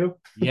 Juju?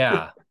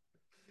 Yeah.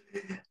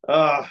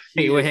 Hang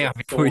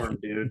on,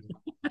 dude.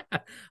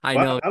 I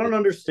know. I don't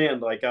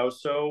understand. Like, I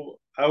was so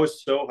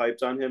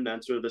hyped on him to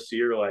enter this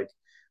year. Like,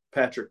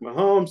 Patrick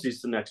Mahomes,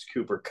 he's the next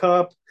Cooper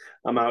Kupp.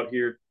 I'm out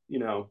here,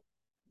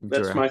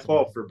 that's my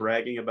fault for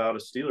bragging about a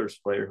Steelers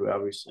player who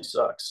obviously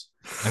sucks.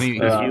 I mean,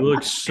 he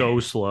looks so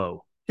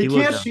slow. He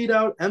can't beat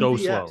out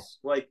MVS. So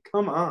like,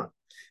 come on,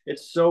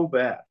 it's so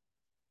bad.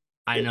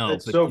 I know.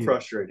 It's so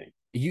frustrating.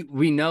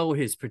 We know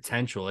his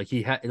potential. Like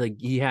he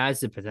has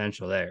the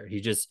potential there.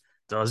 He just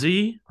does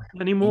he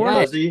anymore?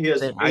 Yeah. Does he?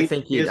 I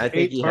think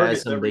he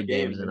has some big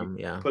games in him.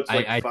 Yeah, puts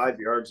 5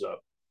 yards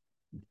up.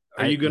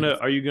 Are you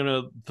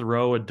gonna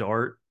throw a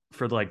dart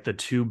for like the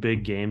 2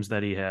 big games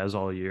that he has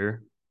all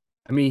year?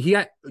 I mean, he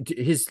got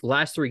his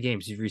last 3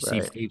 games. He's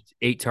received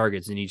 8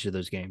 targets in each of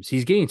those games.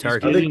 He's getting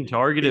targeted. He's getting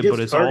targeted, but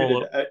it's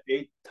all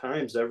 8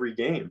 times every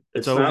game.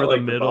 It's over the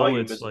middle.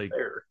 It's like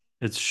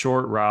it's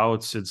short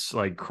routes. It's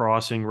like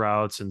crossing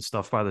routes and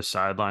stuff by the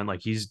sideline.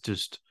 Like he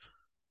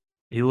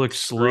looks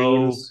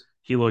slow.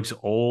 He looks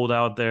old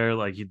out there.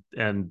 Like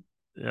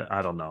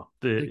I don't know.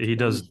 He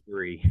does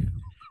 3.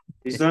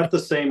 He's not the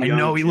same. I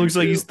know he looks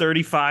like he's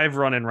 35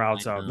 running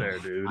routes out there,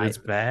 dude. It's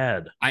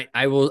bad.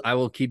 I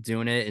will keep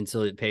doing it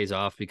until it pays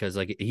off because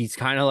like he's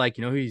kind of like,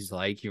 who he's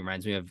like? He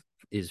reminds me of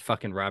his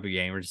fucking Robbie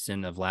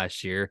Anderson of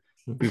last year.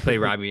 We play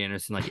Robbie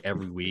Anderson like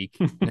every week,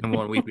 and then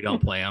one week we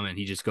don't play him, and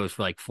he just goes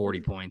for like 40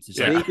 points. It's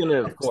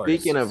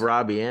speaking of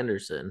Robbie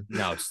Anderson,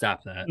 no,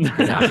 stop that!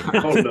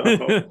 Oh,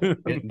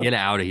 no. Get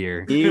out of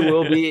here. He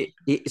will be.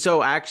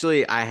 So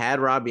actually, I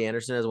had Robbie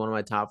Anderson as one of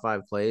my top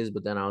 5 plays,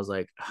 but then I was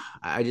like,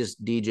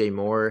 DJ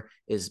Moore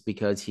is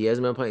because he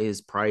hasn't been playing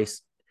his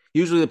price.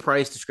 Usually, the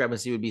price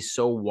discrepancy would be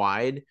so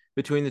wide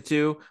between the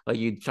two. Like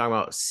you talk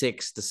about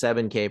 6 to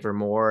 7K for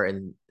Moore,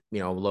 and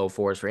low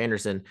 4s for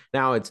Anderson.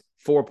 Now it's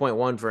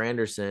 4.1 for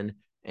Anderson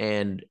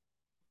and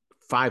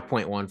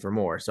 5.1 for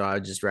Moore. So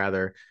I'd just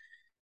rather.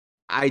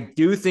 I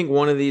do think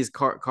one of these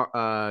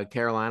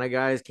Carolina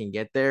guys can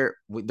get there.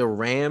 The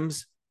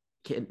Rams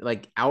can,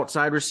 like,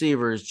 outside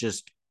receivers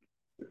just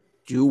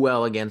do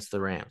well against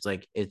the Rams.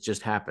 Like, it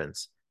just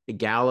happens.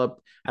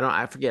 Gallup, I don't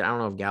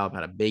know if Gallup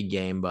had a big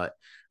game, but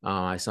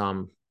I saw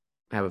him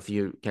catch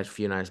a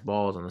few nice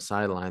balls on the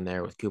sideline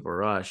there with Cooper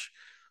Rush.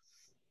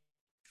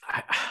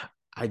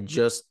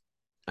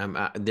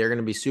 They're going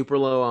to be super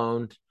low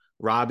owned.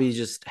 Robbie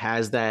just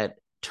has that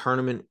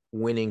tournament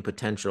winning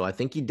potential. I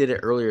think he did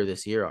it earlier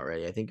this year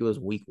already. I think it was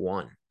week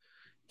 1.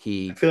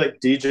 I feel like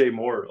DJ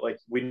Moore, like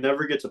we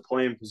never get to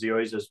play him because he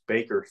always has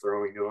Baker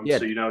throwing to him. Yeah,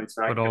 so he's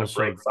not going to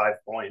break 5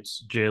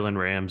 points. Jalen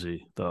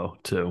Ramsey though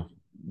too.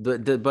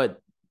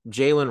 But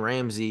Jalen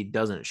Ramsey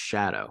doesn't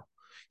shadow.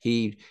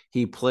 He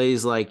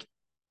plays like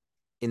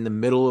in the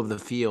middle of the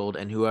field,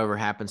 and whoever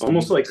happens to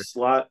almost like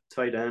slot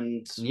tight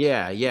ends.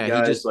 Yeah.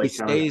 He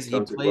stays. He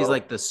plays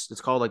like this.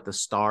 It's called like the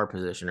star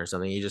position or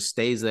something. He just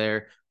stays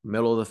there,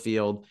 middle of the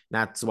field.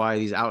 That's why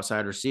these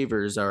outside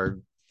receivers are,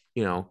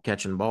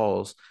 catching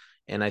balls.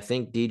 And I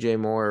think DJ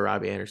Moore or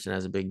Robbie Anderson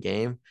has a big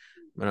game.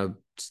 I'm gonna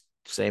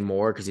say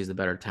Moore because he's the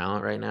better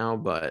talent right now.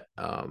 But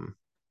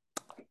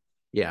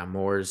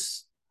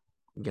Moore's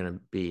gonna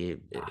be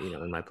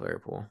in my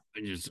player pool.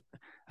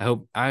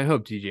 I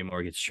hope DJ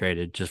Moore gets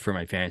traded just for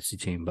my fantasy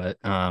team, but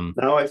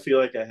now I feel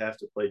like I have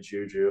to play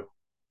Juju.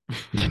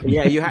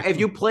 Yeah, if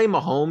you play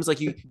Mahomes, like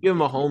you have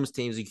Mahomes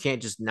teams, you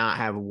can't just not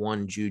have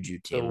one Juju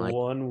team. The like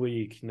 1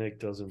 week Nick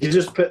doesn't.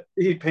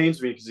 He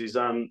pains me because he's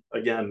on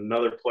again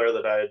another player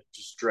that I had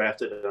just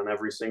drafted on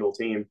every single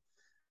team.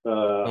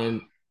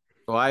 And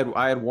well,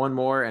 I had one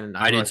more, and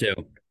I did too.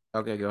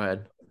 Okay, go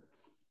ahead.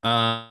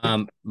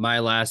 My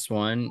last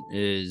one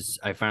is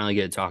I finally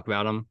get to talk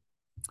about him.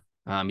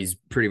 He's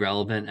pretty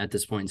relevant at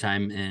this point in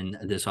time in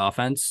this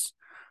offense.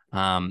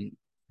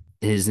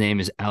 His name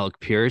is Alec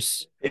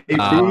Pierce.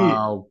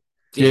 Oh,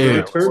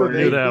 dude, I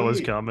knew that was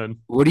coming.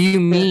 What do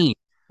you mean?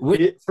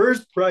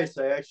 First price,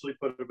 I actually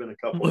put him in a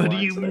couple. What do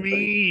you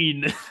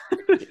mean?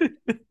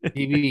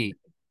 PB,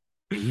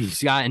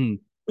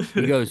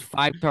 he goes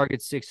 5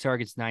 targets, 6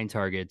 targets, 9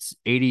 targets,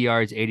 80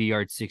 yards,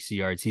 60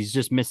 yards. He's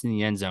just missing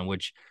the end zone,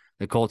 which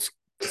the Colts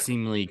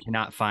seemingly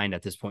cannot find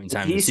at this point in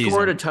time. He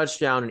scored a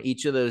touchdown in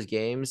each of those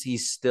games.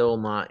 He's still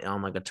not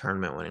on like a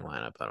tournament winning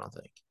lineup, I don't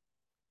think.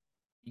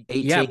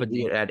 18, yeah, but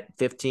at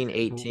 15,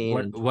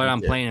 18. What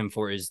I'm playing him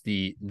for is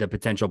the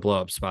potential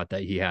blow up spot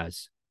that he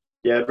has.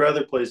 Yeah, I'd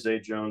rather play Zay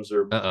Jones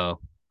or Marvin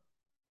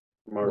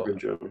Whoa.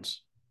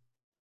 Jones.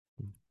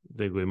 I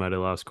think we might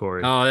have lost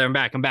Corey. Oh, I'm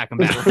back.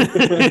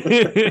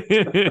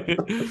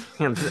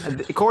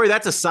 Corey,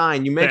 that's a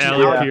sign. You mentioned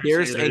Alec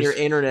Pierce and your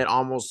internet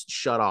almost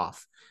shut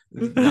off.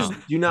 No,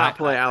 do not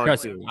play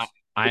Alec Pierce.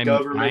 The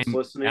government's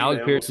listening.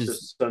 Alec Pierce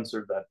just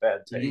censored that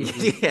bad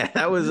take. Yeah,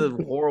 that was a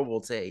horrible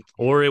take.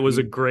 Or it was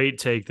a great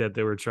take that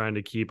they were trying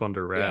to keep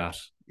under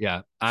wraps.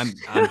 Yeah. I'm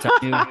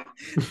telling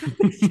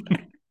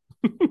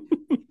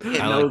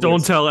you.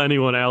 Don't tell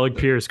anyone Alec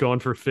Pierce going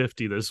for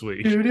 50 this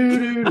week.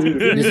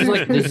 This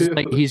is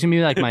like he's gonna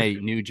be like my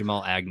new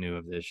Jamal Agnew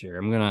of this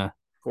year.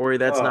 Corey,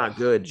 that's not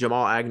good.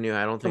 Jamal Agnew,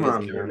 I don't think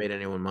has ever made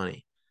anyone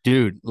money.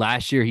 Dude,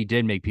 last year he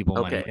did make people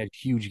money. He had a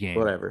huge game.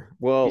 Whatever.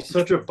 Well, he's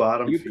such a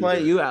bottom.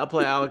 You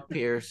outplay Alec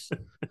Pierce.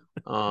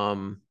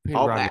 You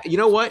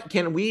know what?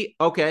 Can we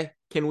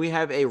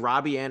have a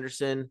Robbie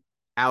Anderson,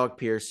 Alec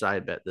Pierce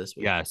side bet this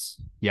week?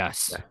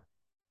 Yes. Okay.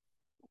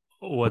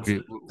 What's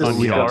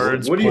on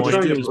yards? What are you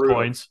trying to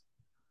prove?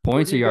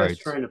 Points or yards?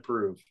 Trying to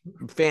prove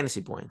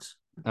fantasy points.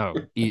 Oh,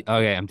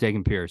 okay. I'm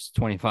taking Pierce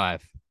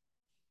 25.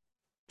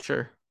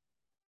 Sure.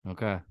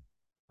 Okay.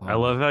 I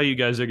love how you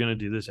guys are going to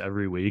do this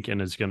every week,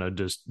 and it's going to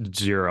just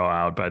zero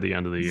out by the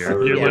end of the year.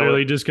 You're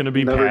literally just going to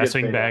be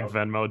passing back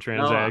Venmo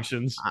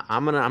transactions. No,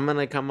 I'm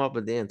gonna come up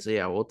with the end. So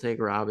yeah, we'll take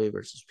Robbie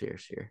versus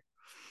Pierce here.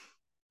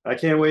 I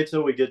can't wait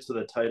till we get to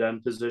the tight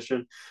end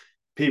position.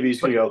 PB's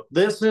gonna go,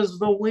 this is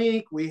the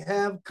week we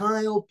have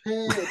Kyle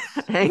Pitts.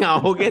 Hang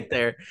on, we'll get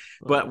there.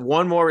 But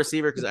one more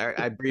receiver, because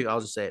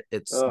I'll just say it.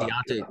 It's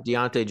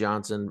Deontay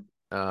Johnson.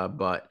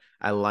 But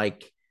I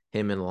like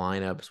him in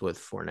lineups with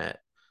Fournette.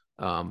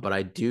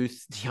 But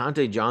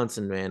Deontay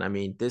Johnson, man. I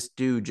mean, this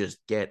dude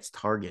just gets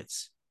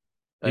targets.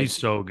 He's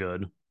so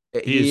good.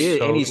 He's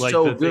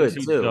so good too.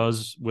 He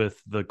does with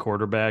the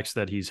quarterbacks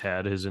that he's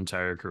had his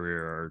entire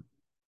career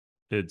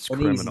it's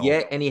criminal.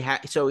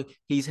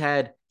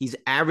 He's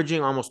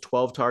averaging almost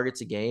 12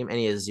 targets a game, and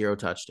he has 0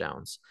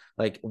 touchdowns.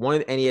 And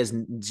he has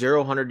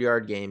 0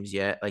 100-yard games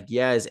yet.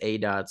 His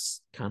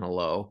ADOT's kind of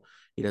low.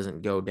 He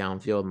doesn't go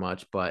downfield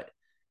much, but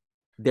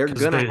his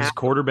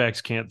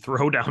quarterbacks can't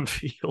throw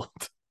downfield.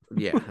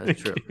 Yeah,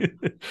 that's true.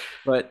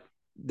 But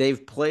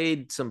they've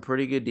played some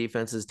pretty good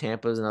defenses.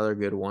 Tampa's another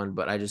good one,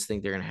 but I just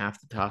think they're going to have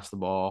to toss the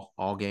ball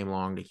all game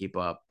long to keep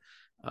up.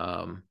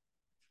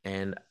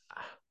 And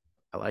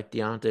I like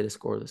Deontay to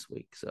score this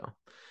week. So,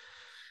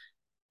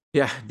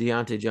 yeah,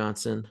 Deontay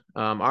Johnson.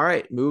 All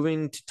right,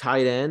 moving to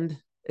tight end.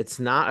 It's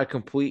not a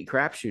complete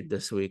crapshoot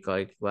this week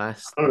like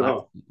last. I don't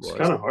know. It's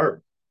kind of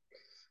hard.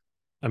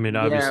 I mean,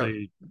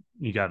 obviously,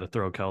 you got to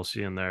throw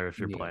Kelsey in there if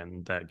you're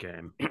playing that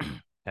game.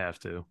 Have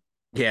to.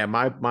 Yeah,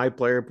 my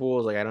player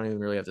pool is I don't even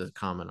really have to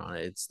comment on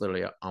it. It's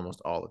literally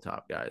almost all the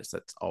top guys.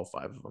 That's all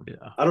 5 of them.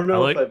 Yeah, I don't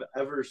know if I've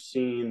ever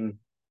seen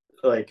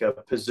a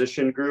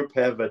position group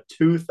have a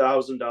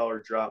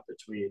 $2,000 drop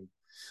between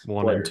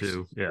 1 players, and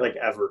 2. Yeah,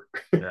 ever.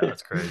 Yeah,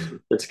 that's crazy.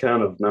 It's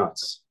kind of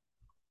nuts.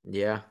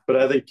 Yeah, but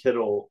I think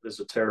Kittle is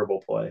a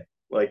terrible play.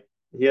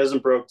 He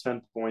hasn't broke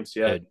 10 points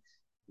yet.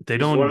 He's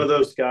one of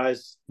those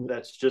guys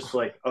that's just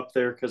up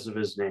there because of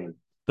his name.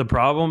 The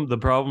problem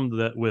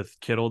that with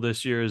Kittle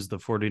this year is the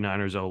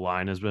 49ers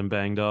O-line has been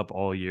banged up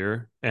all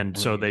year. And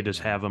so they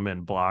just have him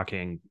in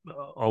blocking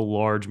a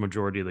large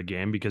majority of the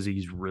game because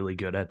he's really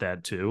good at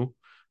that too.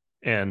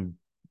 And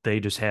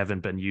they just haven't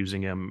been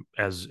using him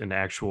as an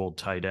actual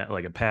tight end,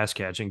 like a pass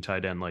catching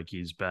tight end like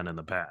he's been in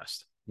the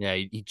past. Yeah,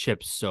 he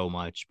chips so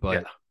much,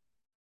 but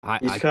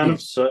he's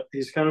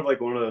kind of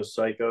like one of those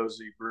psychos.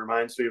 He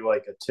reminds me of a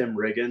Tim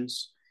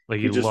Riggins.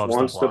 He just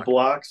wants to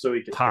block so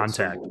he can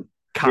contact.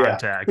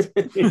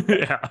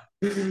 Yeah.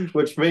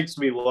 Which makes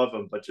me love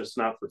him, but just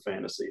not for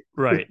fantasy.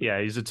 Right. Yeah.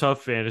 He's a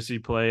tough fantasy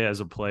play as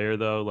a player,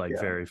 though.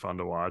 Very fun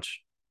to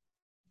watch.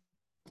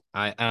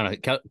 I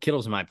don't know.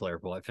 Kittle's my player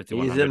pool at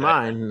 5,100. He's in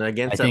mine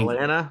against I think,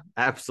 Atlanta.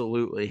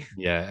 Absolutely.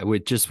 yeah,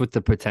 with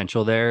the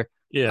potential there.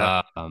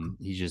 Yeah.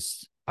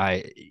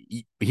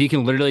 He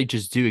can literally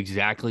just do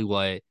exactly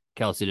what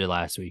Kelsey did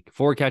last week.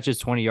 4 catches,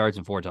 20 yards,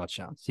 and 4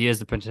 touchdowns. He has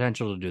the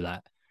potential to do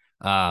that.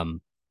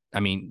 I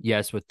mean,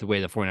 yes, with the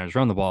way the 49ers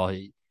run the ball,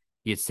 he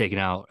gets taken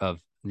out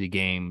of the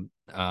game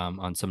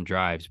on some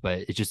drives,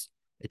 but it's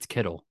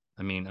Kittle.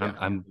 I mean,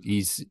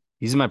 he's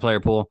in my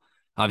player pool.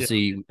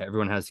 Obviously,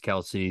 everyone has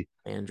Kelsey.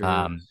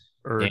 Andrews.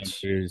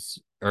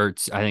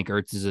 Ertz. I think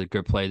Ertz is a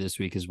good play this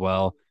week as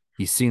well.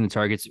 He's seen the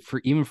targets for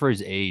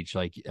his age.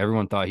 Like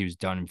everyone thought he was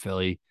done in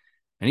Philly,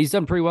 and he's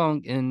done pretty well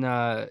in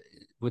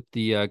with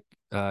the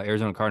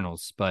Arizona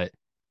Cardinals. But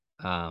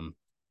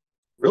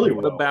really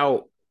what well.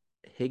 about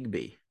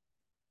Higbee?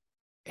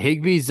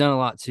 Higbee's done a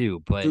lot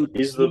too, but Dude,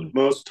 he's the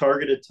most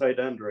targeted tight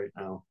end right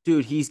now.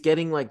 Dude, he's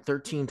getting like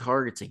 13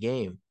 targets a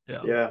game.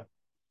 Yeah.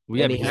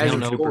 And he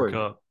hasn't scored.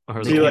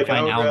 See, like,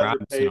 I would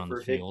rather pay for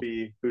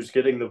Higbee, who's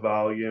getting the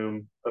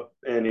volume,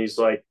 and he's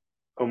like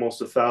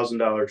almost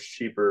 $1,000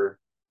 cheaper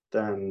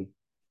than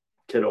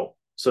Kittle.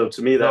 So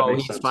to me, that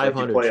makes sense.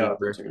 500 like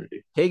cheaper.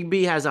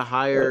 Higbee has a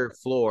higher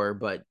floor,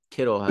 but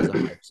Kittle has a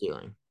higher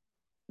ceiling.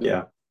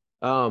 Yeah.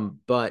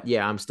 But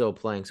yeah, I'm still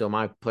playing. So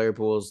my player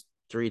pool is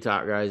 3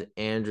 top guys: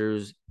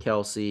 Andrews,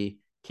 Kelsey,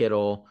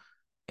 Kittle,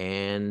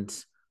 and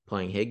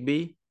playing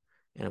Higbee.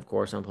 And of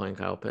course, I'm playing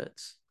Kyle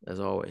Pitts as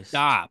always.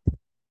 Stop.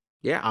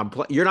 Yeah,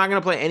 you're not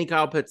gonna play any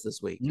Kyle Pitts this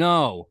week.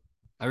 No,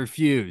 I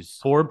refuse.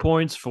 4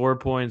 points, 4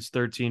 points,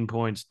 13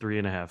 points,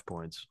 3.5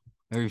 points.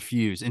 I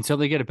refuse until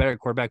they get a better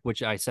quarterback,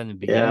 which I said in the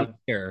beginning of the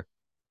year.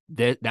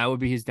 That would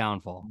be his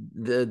downfall.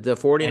 The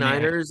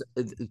 49ers,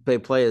 they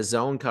play a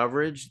zone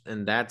coverage,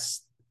 and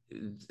that's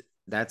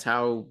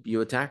how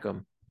you attack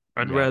them.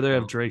 I'd rather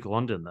have Drake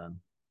London then.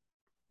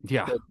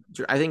 Yeah.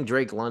 But I think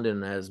Drake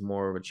London has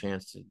more of a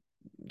chance to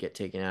get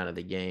taken out of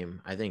the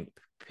game. I think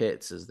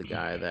Pitts is the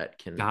guy that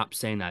can. Stop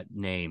saying that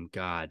name,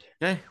 God.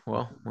 Okay,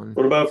 well.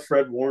 What about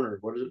Fred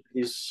Warner?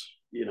 He's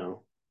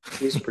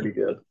pretty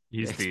good.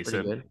 He's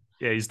decent. Good.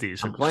 Yeah, he's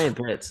decent. I'm playing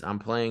Pitts. I'm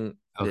playing.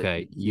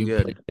 Okay, you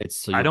good?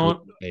 So I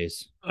don't.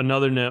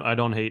 Another note. I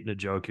don't hate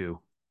Njoku.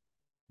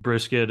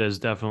 Brisket has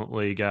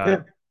definitely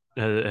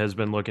has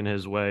been looking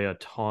his way a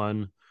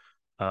ton.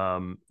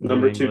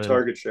 Number 2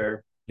 target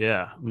share.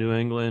 Yeah, New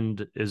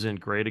England isn't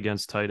great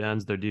against tight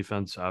ends. Their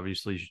defense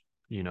obviously,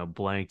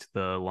 blanked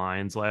the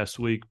Lions last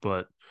week,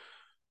 but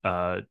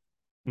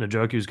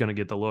Njoku's going to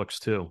get the looks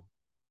too.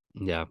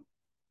 Yeah.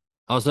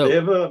 Also,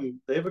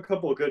 they have a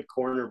couple of good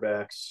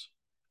cornerbacks,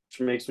 which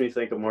makes me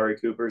think Amari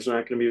Cooper's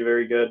not going to be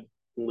very good,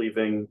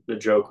 leaving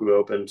Njoku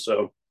open.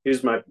 So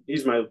he's my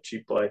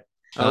cheap play.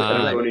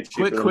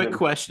 Quick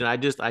question. I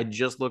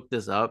just looked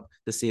this up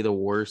to see the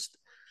worst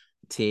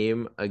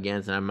team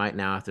against, and I might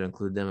now have to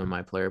include them in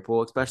my player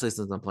pool, especially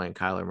since I'm playing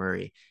Kyler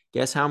Murray.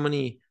 Guess how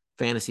many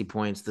fantasy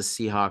points the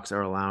Seahawks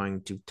are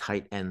allowing to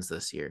tight ends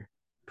this year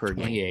per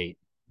 28. game?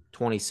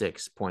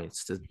 26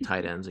 points to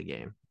tight ends a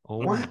game. Oh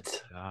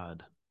what? My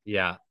God.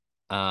 Yeah.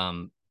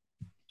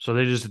 So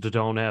they just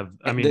don't have.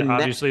 I mean,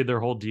 obviously their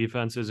whole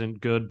defense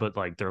isn't good, but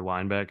like their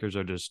linebackers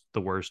are just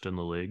the worst in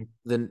the league.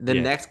 The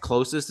next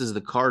closest is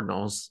the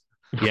Cardinals.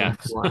 Yeah,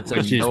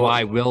 which is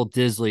why Will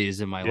Disley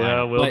is in my lineup.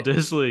 Yeah, Will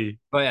Disley.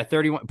 But at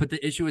 31, but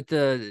the issue with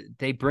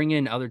they bring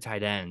in other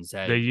tight ends.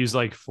 They use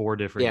like 4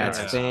 different. Yeah, guys.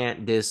 It's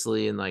Fant,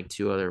 Disley, and like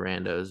 2 other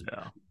randos.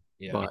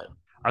 Yeah. But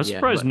I'm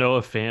surprised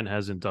Noah Fant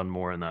hasn't done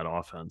more in that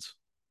offense.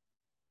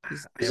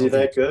 Is he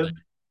that good?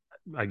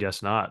 I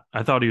guess not.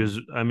 I thought he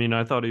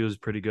was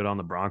pretty good on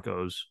the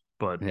Broncos,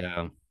 but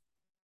yeah,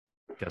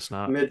 guess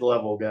not.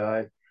 Mid-level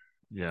guy.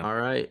 Yeah. All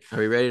right. Are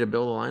we ready to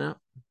build a lineup?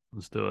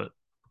 Let's do it.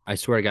 I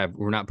swear to God,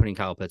 we're not putting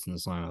Kyle Pitts in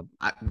this lineup.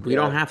 We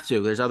don't have to.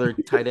 There's other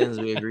tight ends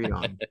we agreed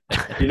on.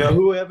 You know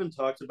who we haven't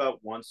talked about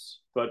once,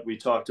 but we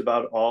talked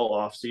about all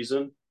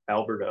offseason?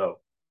 Albert O.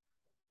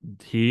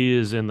 He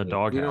is in the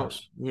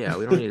doghouse. We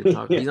don't need to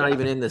talk. He's not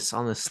even in this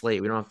on the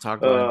slate. We don't have to talk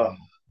about him.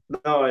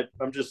 No,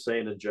 I'm just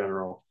saying in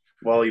general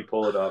while you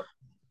pull it up.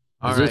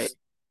 All right.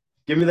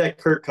 Give me that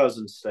Kirk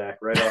Cousins stack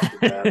right off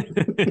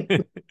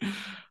the bat.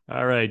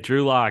 All right,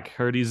 Drew Lock.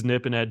 Heard he's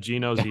nipping at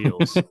Geno's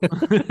heels.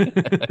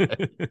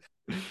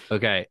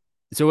 Okay.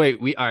 So wait,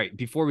 all right,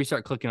 before we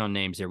start clicking on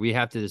names here, we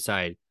have to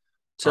decide.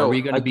 So are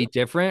we going to be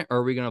different or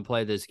are we going to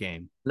play this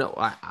game? No.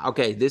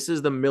 Okay. This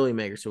is the Millie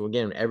Maker. So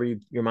again,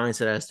 your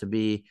mindset has to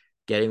be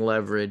getting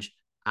leverage.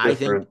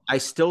 I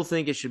still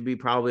think it should be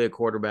probably a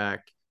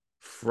quarterback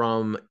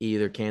from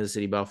either Kansas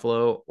City,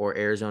 Buffalo or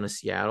Arizona,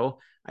 Seattle.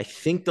 I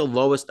think the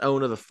lowest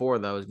owned of the 4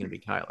 though is going to be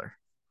Kyler.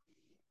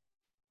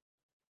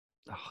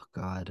 Oh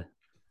God.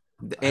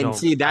 And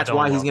see, that's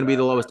why he's going to be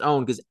the lowest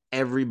owned, because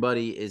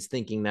everybody is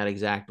thinking that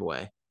exact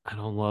way. I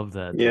don't love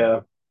that.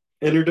 Yeah.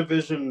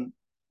 Interdivision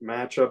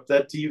matchup.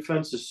 That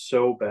defense is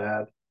so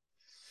bad.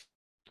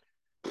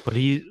 But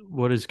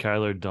what has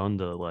Kyler done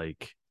to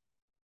like?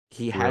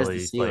 He has the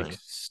ceiling.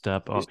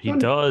 Step up. He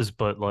does,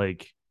 but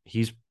like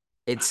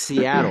it's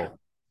Seattle.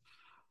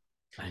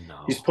 I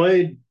know. He's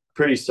played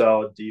pretty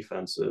solid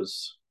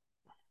defenses.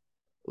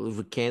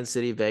 Kansas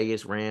City,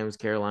 Vegas, Rams,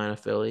 Carolina,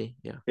 Philly.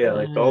 Yeah. Yeah,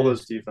 like all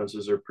those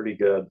defenses are pretty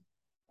good.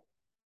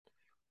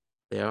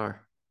 They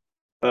are.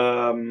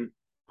 Um,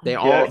 They're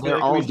I feel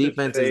like all we should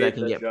defenses that fade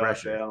can the get Josh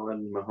pressure.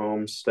 Allen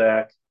Mahomes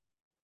stack.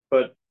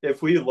 But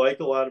if we like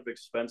a lot of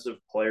expensive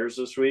players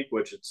this week,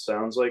 which it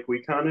sounds like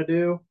we kind of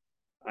do,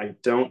 I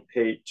don't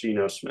hate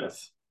Geno Smith.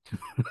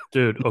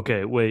 Dude,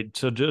 okay, wait.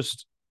 So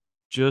just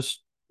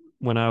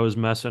when I was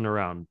messing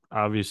around,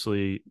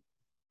 obviously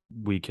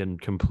we can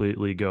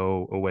completely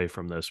go away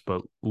from this,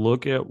 but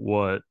look at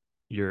what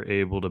you're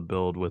able to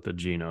build with a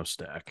Geno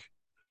stack.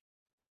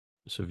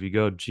 So if you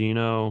go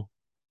Geno,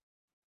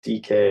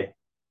 DK.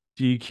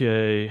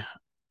 DK,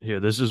 here,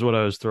 this is what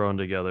I was throwing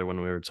together when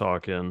we were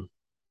talking.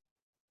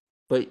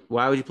 But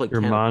why would you play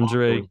Your Kenneth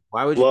Mondre, Walker?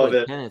 Why would you Love play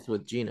it. Kenneth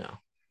with Geno?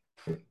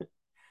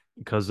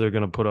 because they're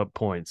going to put up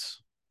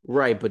points.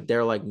 Right, but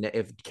they're like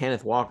if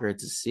Kenneth Walker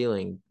hits his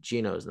ceiling,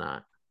 Geno's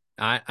not.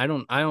 I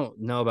don't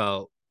know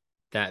about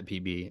that,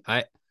 PB.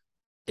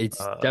 It's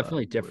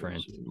definitely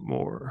different.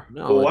 More.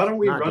 No, Well, why it's don't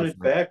we not run it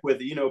different. back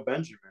with Eno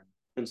Benjamin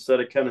instead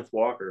of Kenneth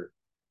Walker?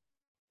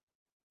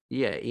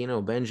 Yeah,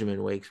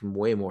 Benjamin makes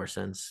way more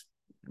sense.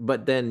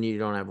 But then you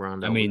don't have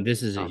Rondo. I mean,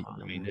 this is a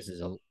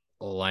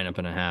a lineup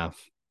and a half.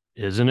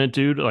 Isn't it,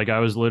 dude? Like I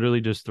was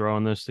literally just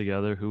throwing this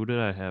together. Who did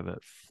I have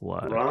at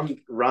flag?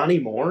 Ronnie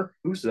Moore?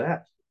 Who's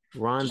that?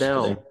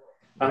 Rondell.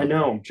 I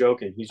know, I'm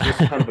joking. He's just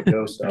kind of a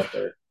ghost out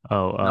there.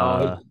 Oh,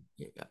 No,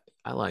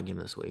 I like him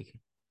this week.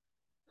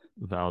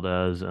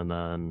 Valdez, and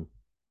then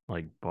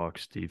like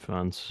Bucks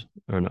defense.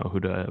 Or no, who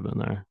do I have in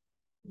there?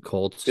 I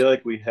Colts. feel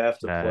like we have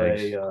to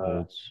Jags, play.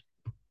 Colts.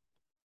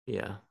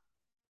 Yeah,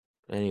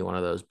 any one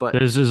of those. But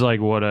This is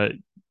like what I.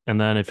 And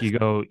then if you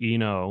go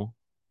Eno,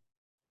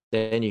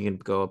 then you can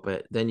go up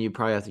at. Then you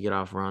probably have to get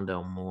off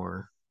Rondell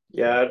Moore.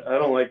 Yeah, I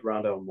don't like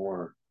Rondell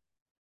Moore.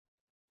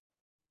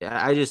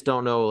 Yeah, I just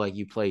don't know. Like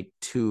you play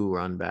two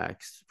run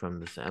backs from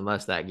the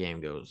unless that game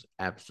goes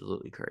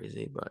absolutely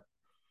crazy. But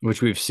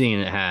Which we've seen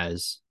it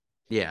has.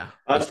 yeah,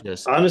 it's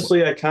just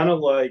Honestly, I kind of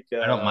like.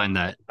 I don't mind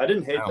that. I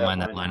didn't hate I don't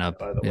mind that lineup, lineup.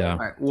 by the Yeah. way. all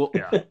right. Well,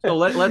 yeah. so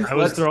let's. I was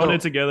let's throwing so,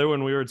 it together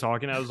when we were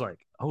talking. I was like,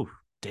 oh,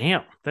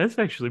 damn, that's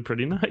actually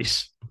pretty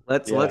nice.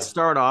 Let's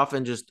start off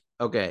and just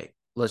okay.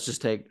 Let's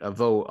just take a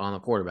vote on the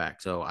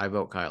quarterback. So I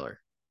vote Kyler.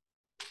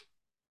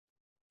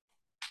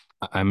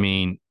 I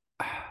mean,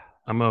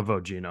 I'm gonna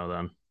vote Geno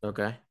then.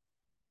 Okay,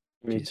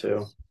 Me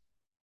too.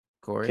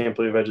 Corey. Can't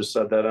believe I just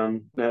said that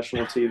on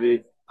national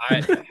TV.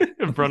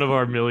 In front of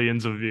our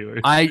millions of viewers.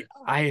 I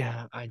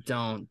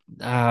don't.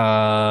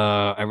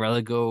 I'd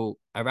rather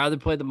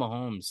play the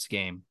Mahomes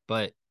game.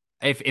 But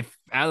if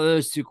out of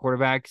those two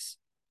quarterbacks,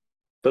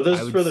 But this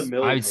I is would for the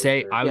million. I would This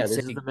say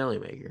is the Millie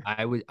Maker.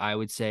 I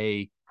would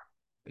say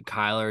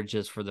Kyler,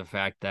 just for the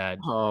fact that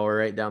Oh, we're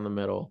right down the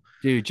middle.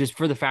 dude, just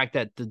for the fact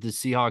that the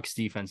Seahawks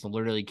defense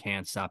literally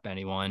can't stop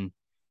anyone,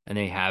 and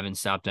they haven't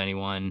stopped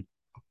anyone.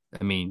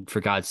 I mean,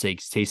 for God's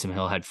sakes, Taysom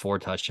Hill had 4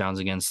 touchdowns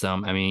against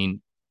them. I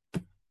mean,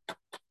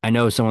 I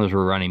know some of those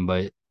were running,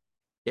 but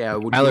Yeah,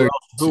 Kyler,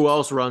 who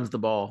else runs the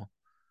ball?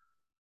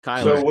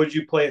 Kyler. So would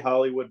you play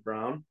Hollywood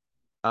Brown?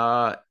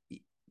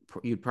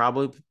 You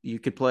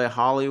could play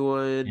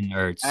Hollywood. and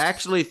Ertz. I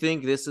actually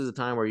think this is a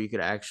time where you could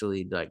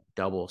actually like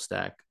double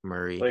stack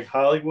Murray. Like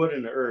Hollywood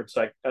and Ertz.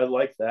 I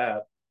like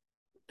that.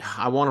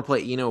 I want to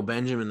play Eno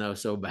Benjamin though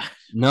so bad.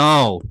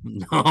 No.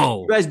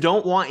 You guys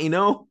don't want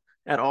Eno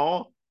at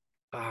all?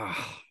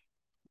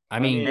 I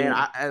mean, Man,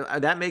 I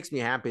that makes me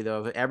happy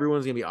though. If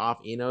everyone's gonna be off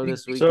Eno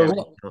this week.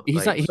 So-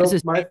 he's not. So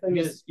my thing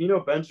is,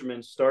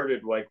 Benjamin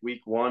started like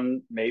week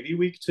 1, maybe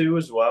week 2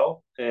 as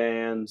well,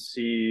 and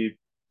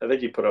I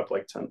think he put up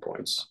like 10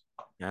 points.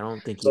 I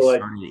don't think he So, like,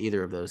 started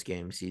either of those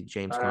games.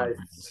 James I Conner.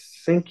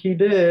 think he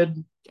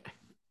did.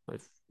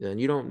 Then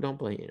you don't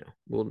play Eno.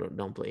 Well,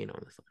 don't play Eno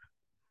on this line.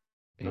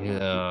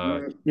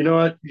 Yeah. You know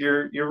what?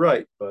 You're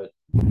right, but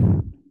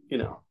you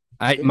know,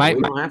 I Yeah, my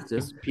we don't have to.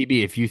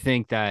 PB. If you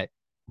think that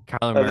Kyler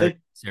I Murray think-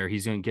 is there,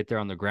 he's going to get there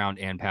on the ground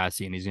and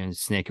passing, and he's going to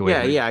snake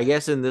away. Yeah. I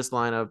guess in this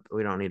lineup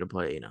we don't need to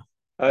play Eno.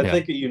 I Yeah.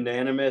 think a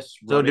unanimous.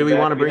 So do we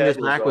want to bring this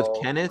was back with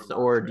all Kenneth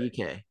or Ramondre.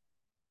 DK?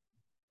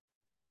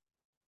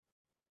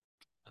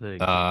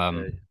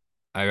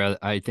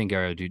 I think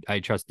I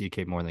trust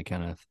DK more than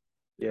Kenneth.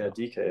 Yeah,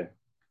 DK.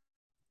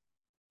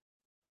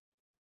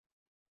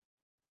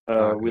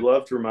 Okay. We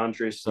loved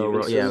Ramondre So,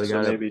 Stevenson, yeah, we so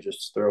gotta- maybe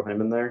just throw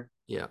him in there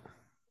Yeah.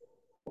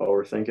 while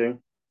we're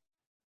thinking.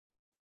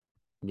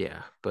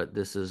 Yeah, but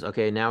this is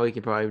okay. Now we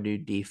can probably do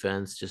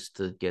defense just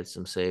to get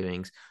some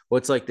savings.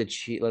 What's like the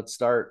cheat? Let's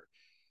start.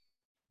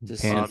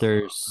 Just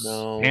Panthers,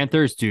 No.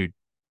 Panthers, dude.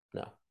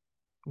 No.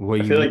 What I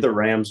you feel mean? like the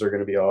Rams are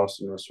going to be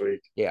awesome this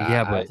week. Yeah,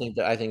 Yeah, I but- think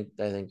that I think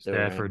the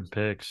Stafford Rams-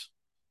 picks.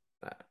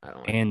 I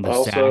don't. and the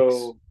Also,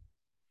 sacks.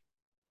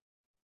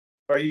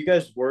 are you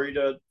guys worried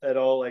at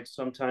all? Like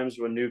sometimes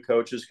when new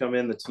coaches come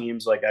in, the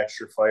team's like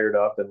extra fired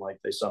up and like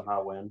they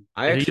somehow win.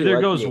 I It actually either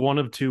like goes the- one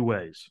of two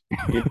ways.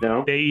 You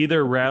know? They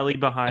either rally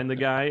behind the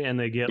guy and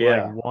they get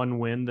Yeah. like one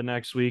win the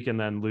next week and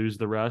then lose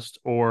the rest,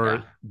 or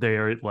Yeah.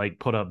 they're like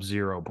put up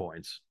 0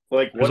 points.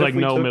 Like, There's what if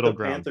we no took middle the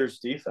ground. Panthers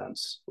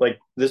defense? Like,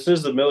 this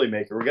is the Millie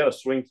Maker. We got to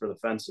swing for the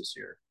fences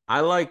here. I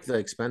like the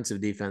expensive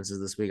defenses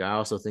this week. I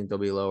also think they'll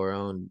be lower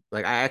owned.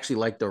 Like I actually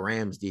like the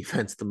Rams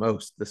defense the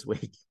most this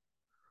week.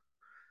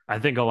 I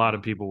think a lot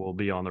of people will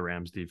be on the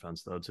Rams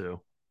defense though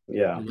too.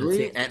 Yeah.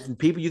 Really? And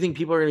people, you think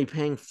people are going to be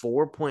paying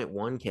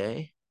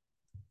 4.1K?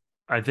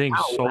 I think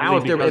How solely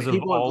if because of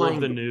people are all of the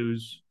playing-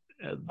 news.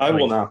 I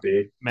will not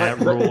be. Matt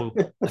But- Rule.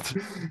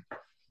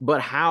 But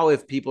how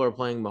if people are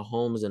playing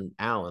Mahomes and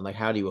Allen? Like,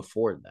 how do you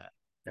afford that?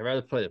 I'd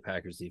rather play the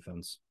Packers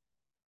defense.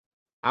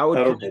 I would.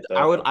 I don't get that.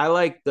 I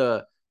like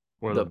the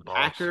Or the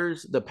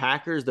Bucks.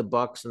 Packers, the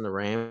Bucks, and the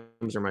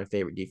Rams are my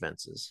favorite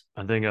defenses.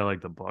 I think I like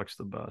the Bucks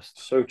the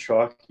best. So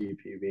chalky,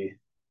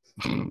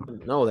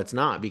 PB. No, that's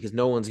not because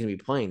no one's going to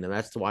be playing them.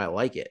 That's why I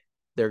like it.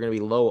 They're going to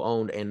be low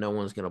owned and no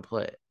one's going to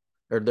play it.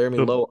 Or they're going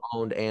to be low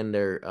owned and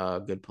they're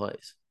good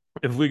plays.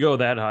 If we go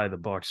that high, the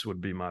Bucks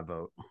would be my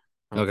vote.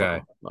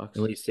 Okay. Bucks.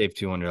 At least save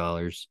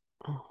 $200.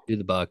 Do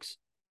the Bucks.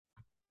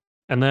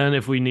 And then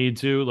if we need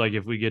to, like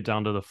if we get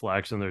down to the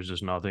flex and there's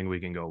just nothing, we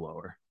can go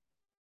lower.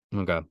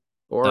 Okay.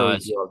 Or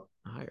we go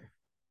higher.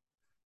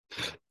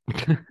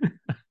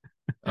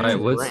 All right.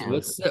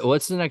 Rams.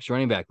 What's the next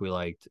running back we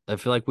liked? I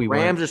feel like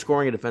Rams are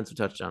scoring a defensive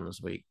touchdown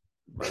this week.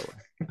 By the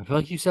way. I feel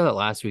like you said that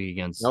last week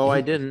against. No,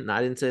 I didn't.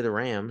 I didn't say the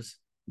Rams.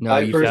 No,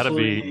 I you gotta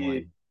personally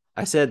be-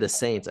 I said the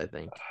Saints. I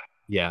think.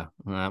 Yeah,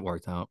 well, that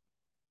worked out.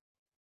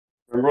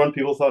 remember when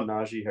people thought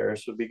Najee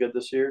Harris would be good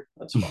this year.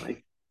 That's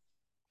funny.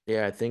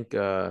 Yeah, I think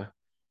Do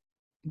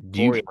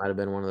Corey might have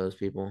been one of those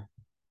people.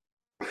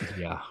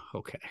 Yeah.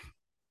 Okay.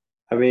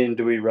 I mean,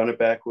 do we run it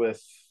back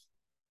with?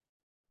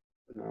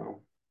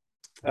 No.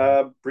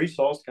 Brees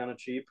Hall's kind of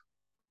cheap.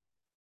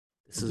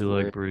 This I is do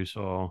like weird. Brees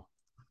Hall.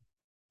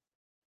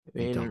 I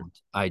mean,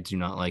 I do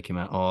not like him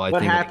at all.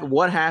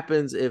 what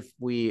happens if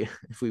we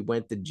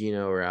went the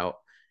Geno route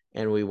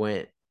and we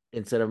went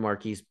instead of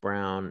Marquise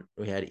Brown,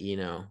 we had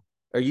Eno?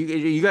 Or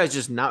you guys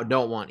just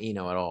don't want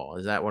Eno at all?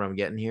 Is that what I'm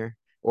getting here?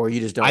 Or you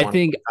just don't? I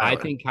think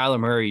Kyler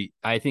Murray.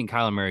 I think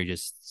Kyler Murray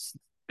just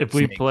If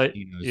we snakes play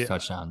Geno's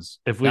touchdowns.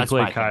 if we That's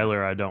play my thing.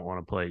 Kyler, I don't want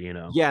to play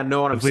Yeah,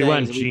 no. What I'm If we saying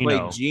went is we play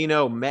Geno.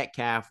 Geno,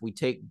 Metcalf, we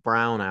take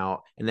Brown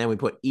out, and then we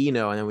put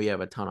Eno, and then we have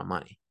a ton of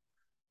money.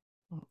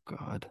 Oh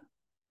God,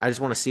 I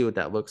just want to see what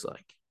that looks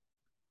like.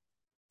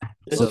 it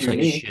It's looks like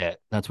unique. shit.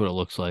 That's what it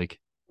looks like.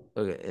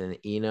 Look at an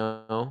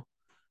Eno,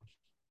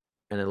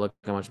 and then look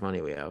how much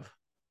money we have.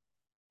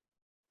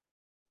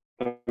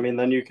 I mean,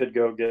 then you could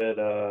go get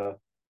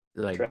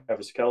Like,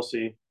 Travis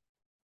Kelce.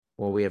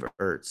 well, we have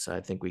Ertz.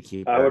 I think we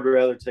keep. I would Ertz.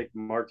 rather take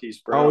Marquise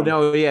Brown. Oh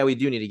no, yeah, we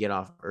do need to get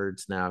off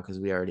Ertz now because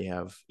we already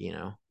have.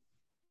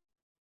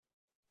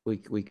 We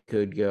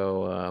could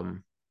go.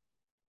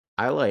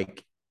 I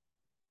like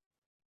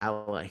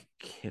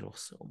Kittle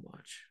so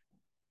much.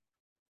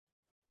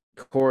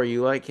 Corey,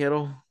 you like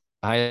Kittle?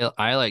 I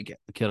like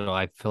Kittle.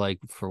 I feel like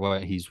for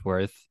what he's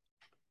worth,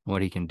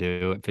 what he can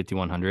do at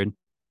 5,100.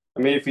 I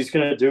mean, if he's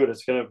going to do it,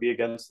 it's going to be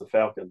against the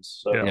Falcons.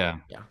 So Yeah.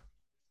 Yeah.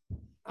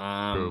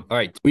 True. All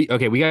right. We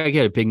gotta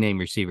get a big name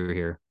receiver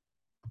here.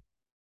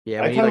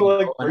 Yeah, I we kind of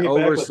like an bring it back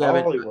over with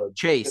 7 Hollywood. If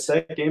Chase.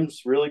 that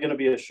game's really going to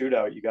be a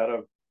shootout, you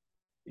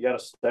gotta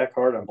stack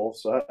hard on both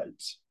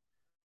sides.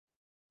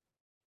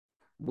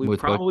 We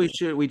With what? probably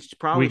should. We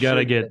probably We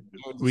gotta should get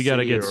Kansas we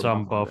gotta City get or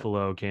some Buffalo.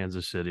 Buffalo,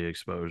 Kansas City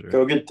exposure.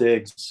 Go get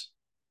Diggs.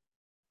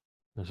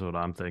 That's what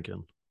I'm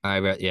thinking. I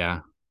rate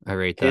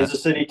that.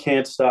 Kansas City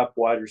can't stop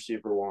wide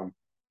receiver one.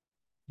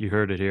 You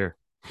heard it here.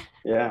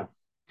 Yeah.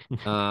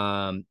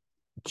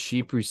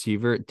 Cheap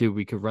receiver, dude.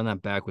 We could run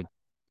that back with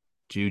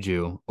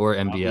Juju or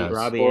MVS.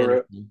 Robbie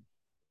Or- Anderson.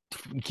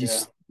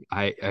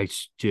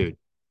 Dude.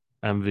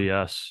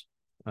 MVS.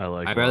 I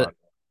like I'd a rather- lot.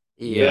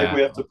 I Yeah, feel like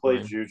we have to play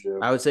fine. Juju.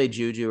 I would say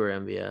Juju or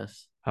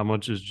MVS. How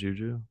much is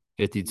Juju?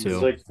 52.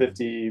 It's like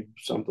 50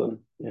 something.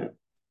 Yeah.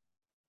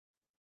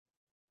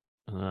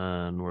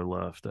 And we're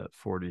left at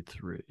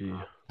 43.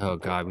 Oh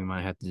God, we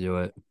might have to do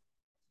it.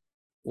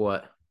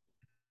 What?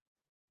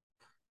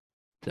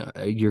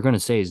 You're gonna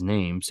say his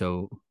name,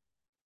 so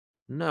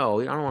No,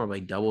 I don't want to play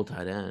double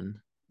tight end.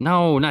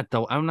 no, not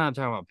though. I'm not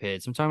talking about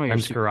Pitts. I'm talking about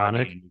Ben your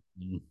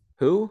Skoranek?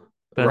 Who?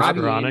 Ben Robbie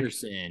Skoranek?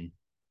 Anderson.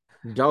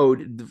 Yo,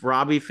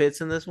 Robbie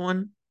fits in this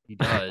one. He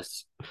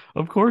does.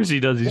 Of course he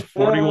does. He's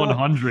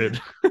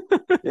 4,100.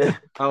 Yeah.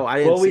 Oh, I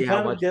didn't Well, we see how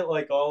kind of much. get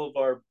like all of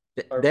our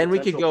Then we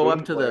could potential go boom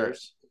up to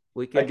players.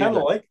 We I could do kind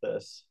of the, like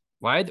this.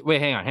 Why? Wait,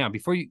 hang on.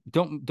 Before you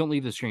don't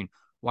leave the screen.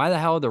 Why the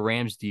hell are the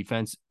Rams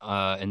defense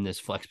in this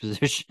flex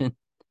position?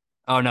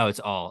 Oh no, it's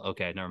all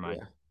okay. Never mind.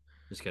 Yeah.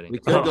 Just kidding. We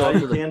could go up to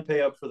You the. can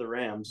pay up for the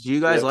Rams. Do you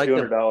guys like the-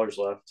 $200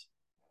 left?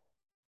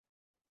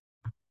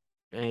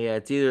 Yeah,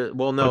 it's either.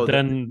 Well, no. But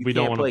then you we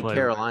don't can't wanna play play-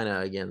 Carolina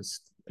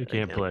against. You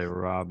can't against- play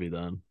Robbie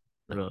then.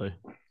 Really.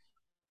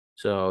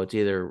 So it's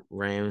either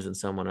Rams and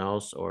someone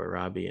else, or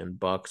Robbie and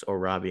Bucks, or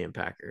Robbie and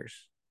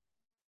Packers.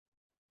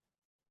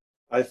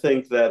 I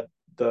think that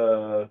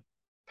the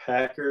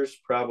Packers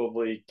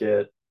probably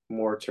get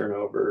more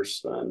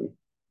turnovers than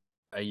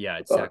Yeah,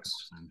 it's Bucks.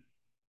 Zach Wilson.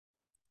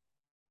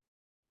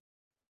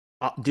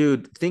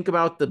 Dude, think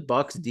about the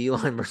Bucks D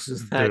line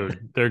versus that.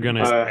 Dude, they're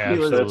gonna that's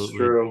absolutely.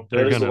 true.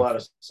 They're That is gonna. a lot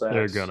of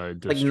They're sacks. gonna Like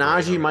destroy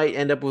Najee them. might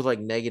end up with like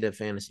negative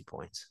fantasy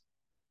points.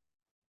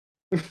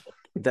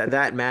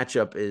 that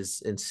matchup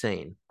is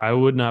insane. I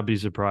would not be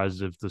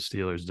surprised if the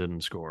Steelers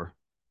didn't score.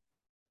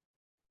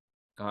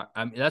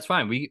 I mean, that's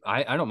fine.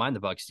 I don't mind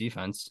the Bucks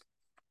defense.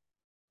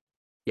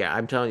 Yeah,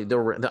 I'm telling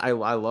you, I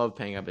love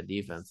paying up a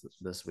defense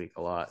this week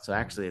a lot. So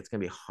actually, it's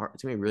gonna be hard.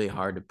 It's gonna be really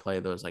hard to play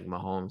those like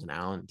Mahomes and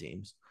Allen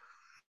teams.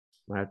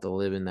 I have to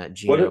live in that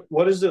Geno.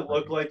 What does it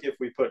look like if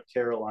we put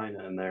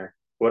Carolina in there?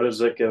 What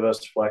does it give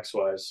us flex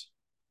wise?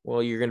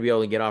 Well, you're gonna be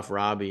able to get off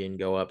Robbie and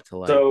go up to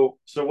like. So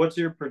what's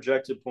your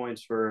projected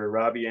points for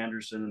Robbie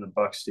Anderson and the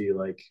Bucks? D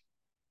like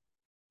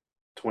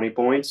 20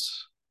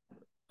 points?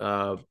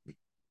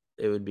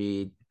 It would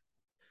be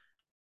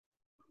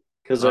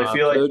because I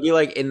feel like it would be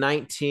like in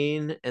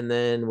 19, and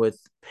then with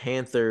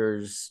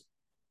Panthers,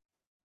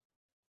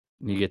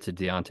 you get to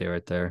Deontay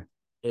right there.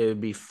 It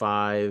would be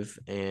 5,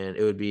 and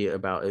it would be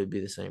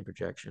the same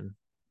projection.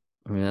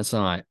 I mean, that's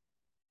not.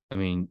 I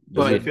mean,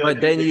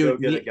 but then you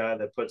get a guy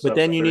that puts. But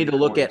then you need to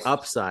look points. at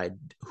upside.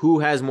 Who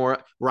has more?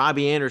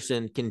 Robbie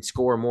Anderson can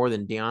score more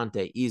than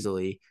Deontay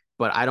easily,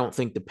 but I don't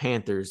think the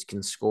Panthers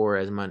can score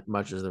as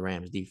much as the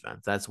Rams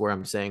defense. That's where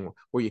I'm saying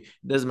it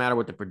doesn't matter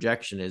what the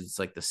projection is. It's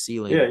like the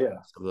ceiling. Yeah.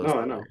 Of those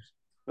I know.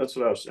 That's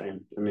what I was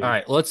saying. I mean, all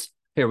right,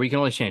 we can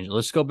only change it.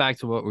 Let's go back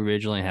to what we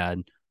originally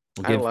had.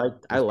 I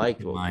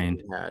liked what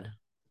we had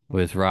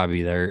with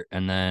Robbie there,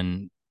 and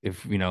then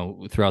if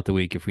throughout the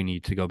week, if we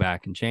need to go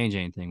back and change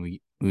anything,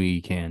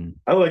 we can.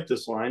 I like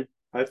this line.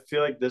 I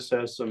feel like this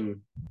has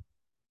some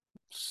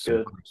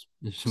good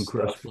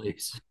gross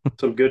plays.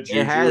 Some good juju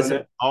it has in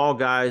it. All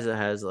guys that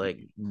has like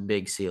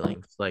big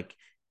ceilings, like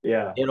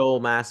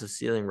massive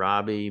ceiling.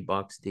 Robbie,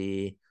 Bucks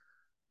D.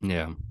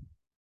 Yeah,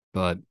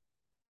 but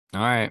all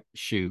right,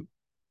 shoot.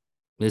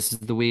 This is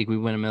the week we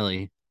win a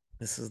milli.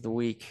 This is the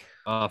week.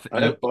 I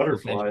have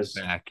butterflies.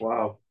 Back.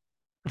 Wow.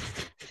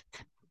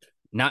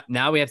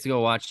 Now we have to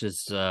go watch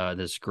this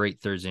great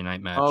Thursday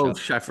night matchup.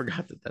 Oh, I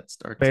forgot that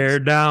starts. Bear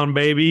down,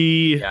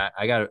 baby. Yeah,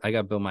 I got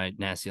to build my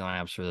nasty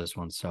lineups for this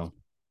one. So.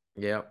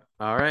 Yep.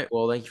 All right.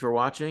 Well, thank you for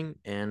watching,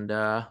 and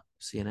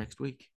see you next week.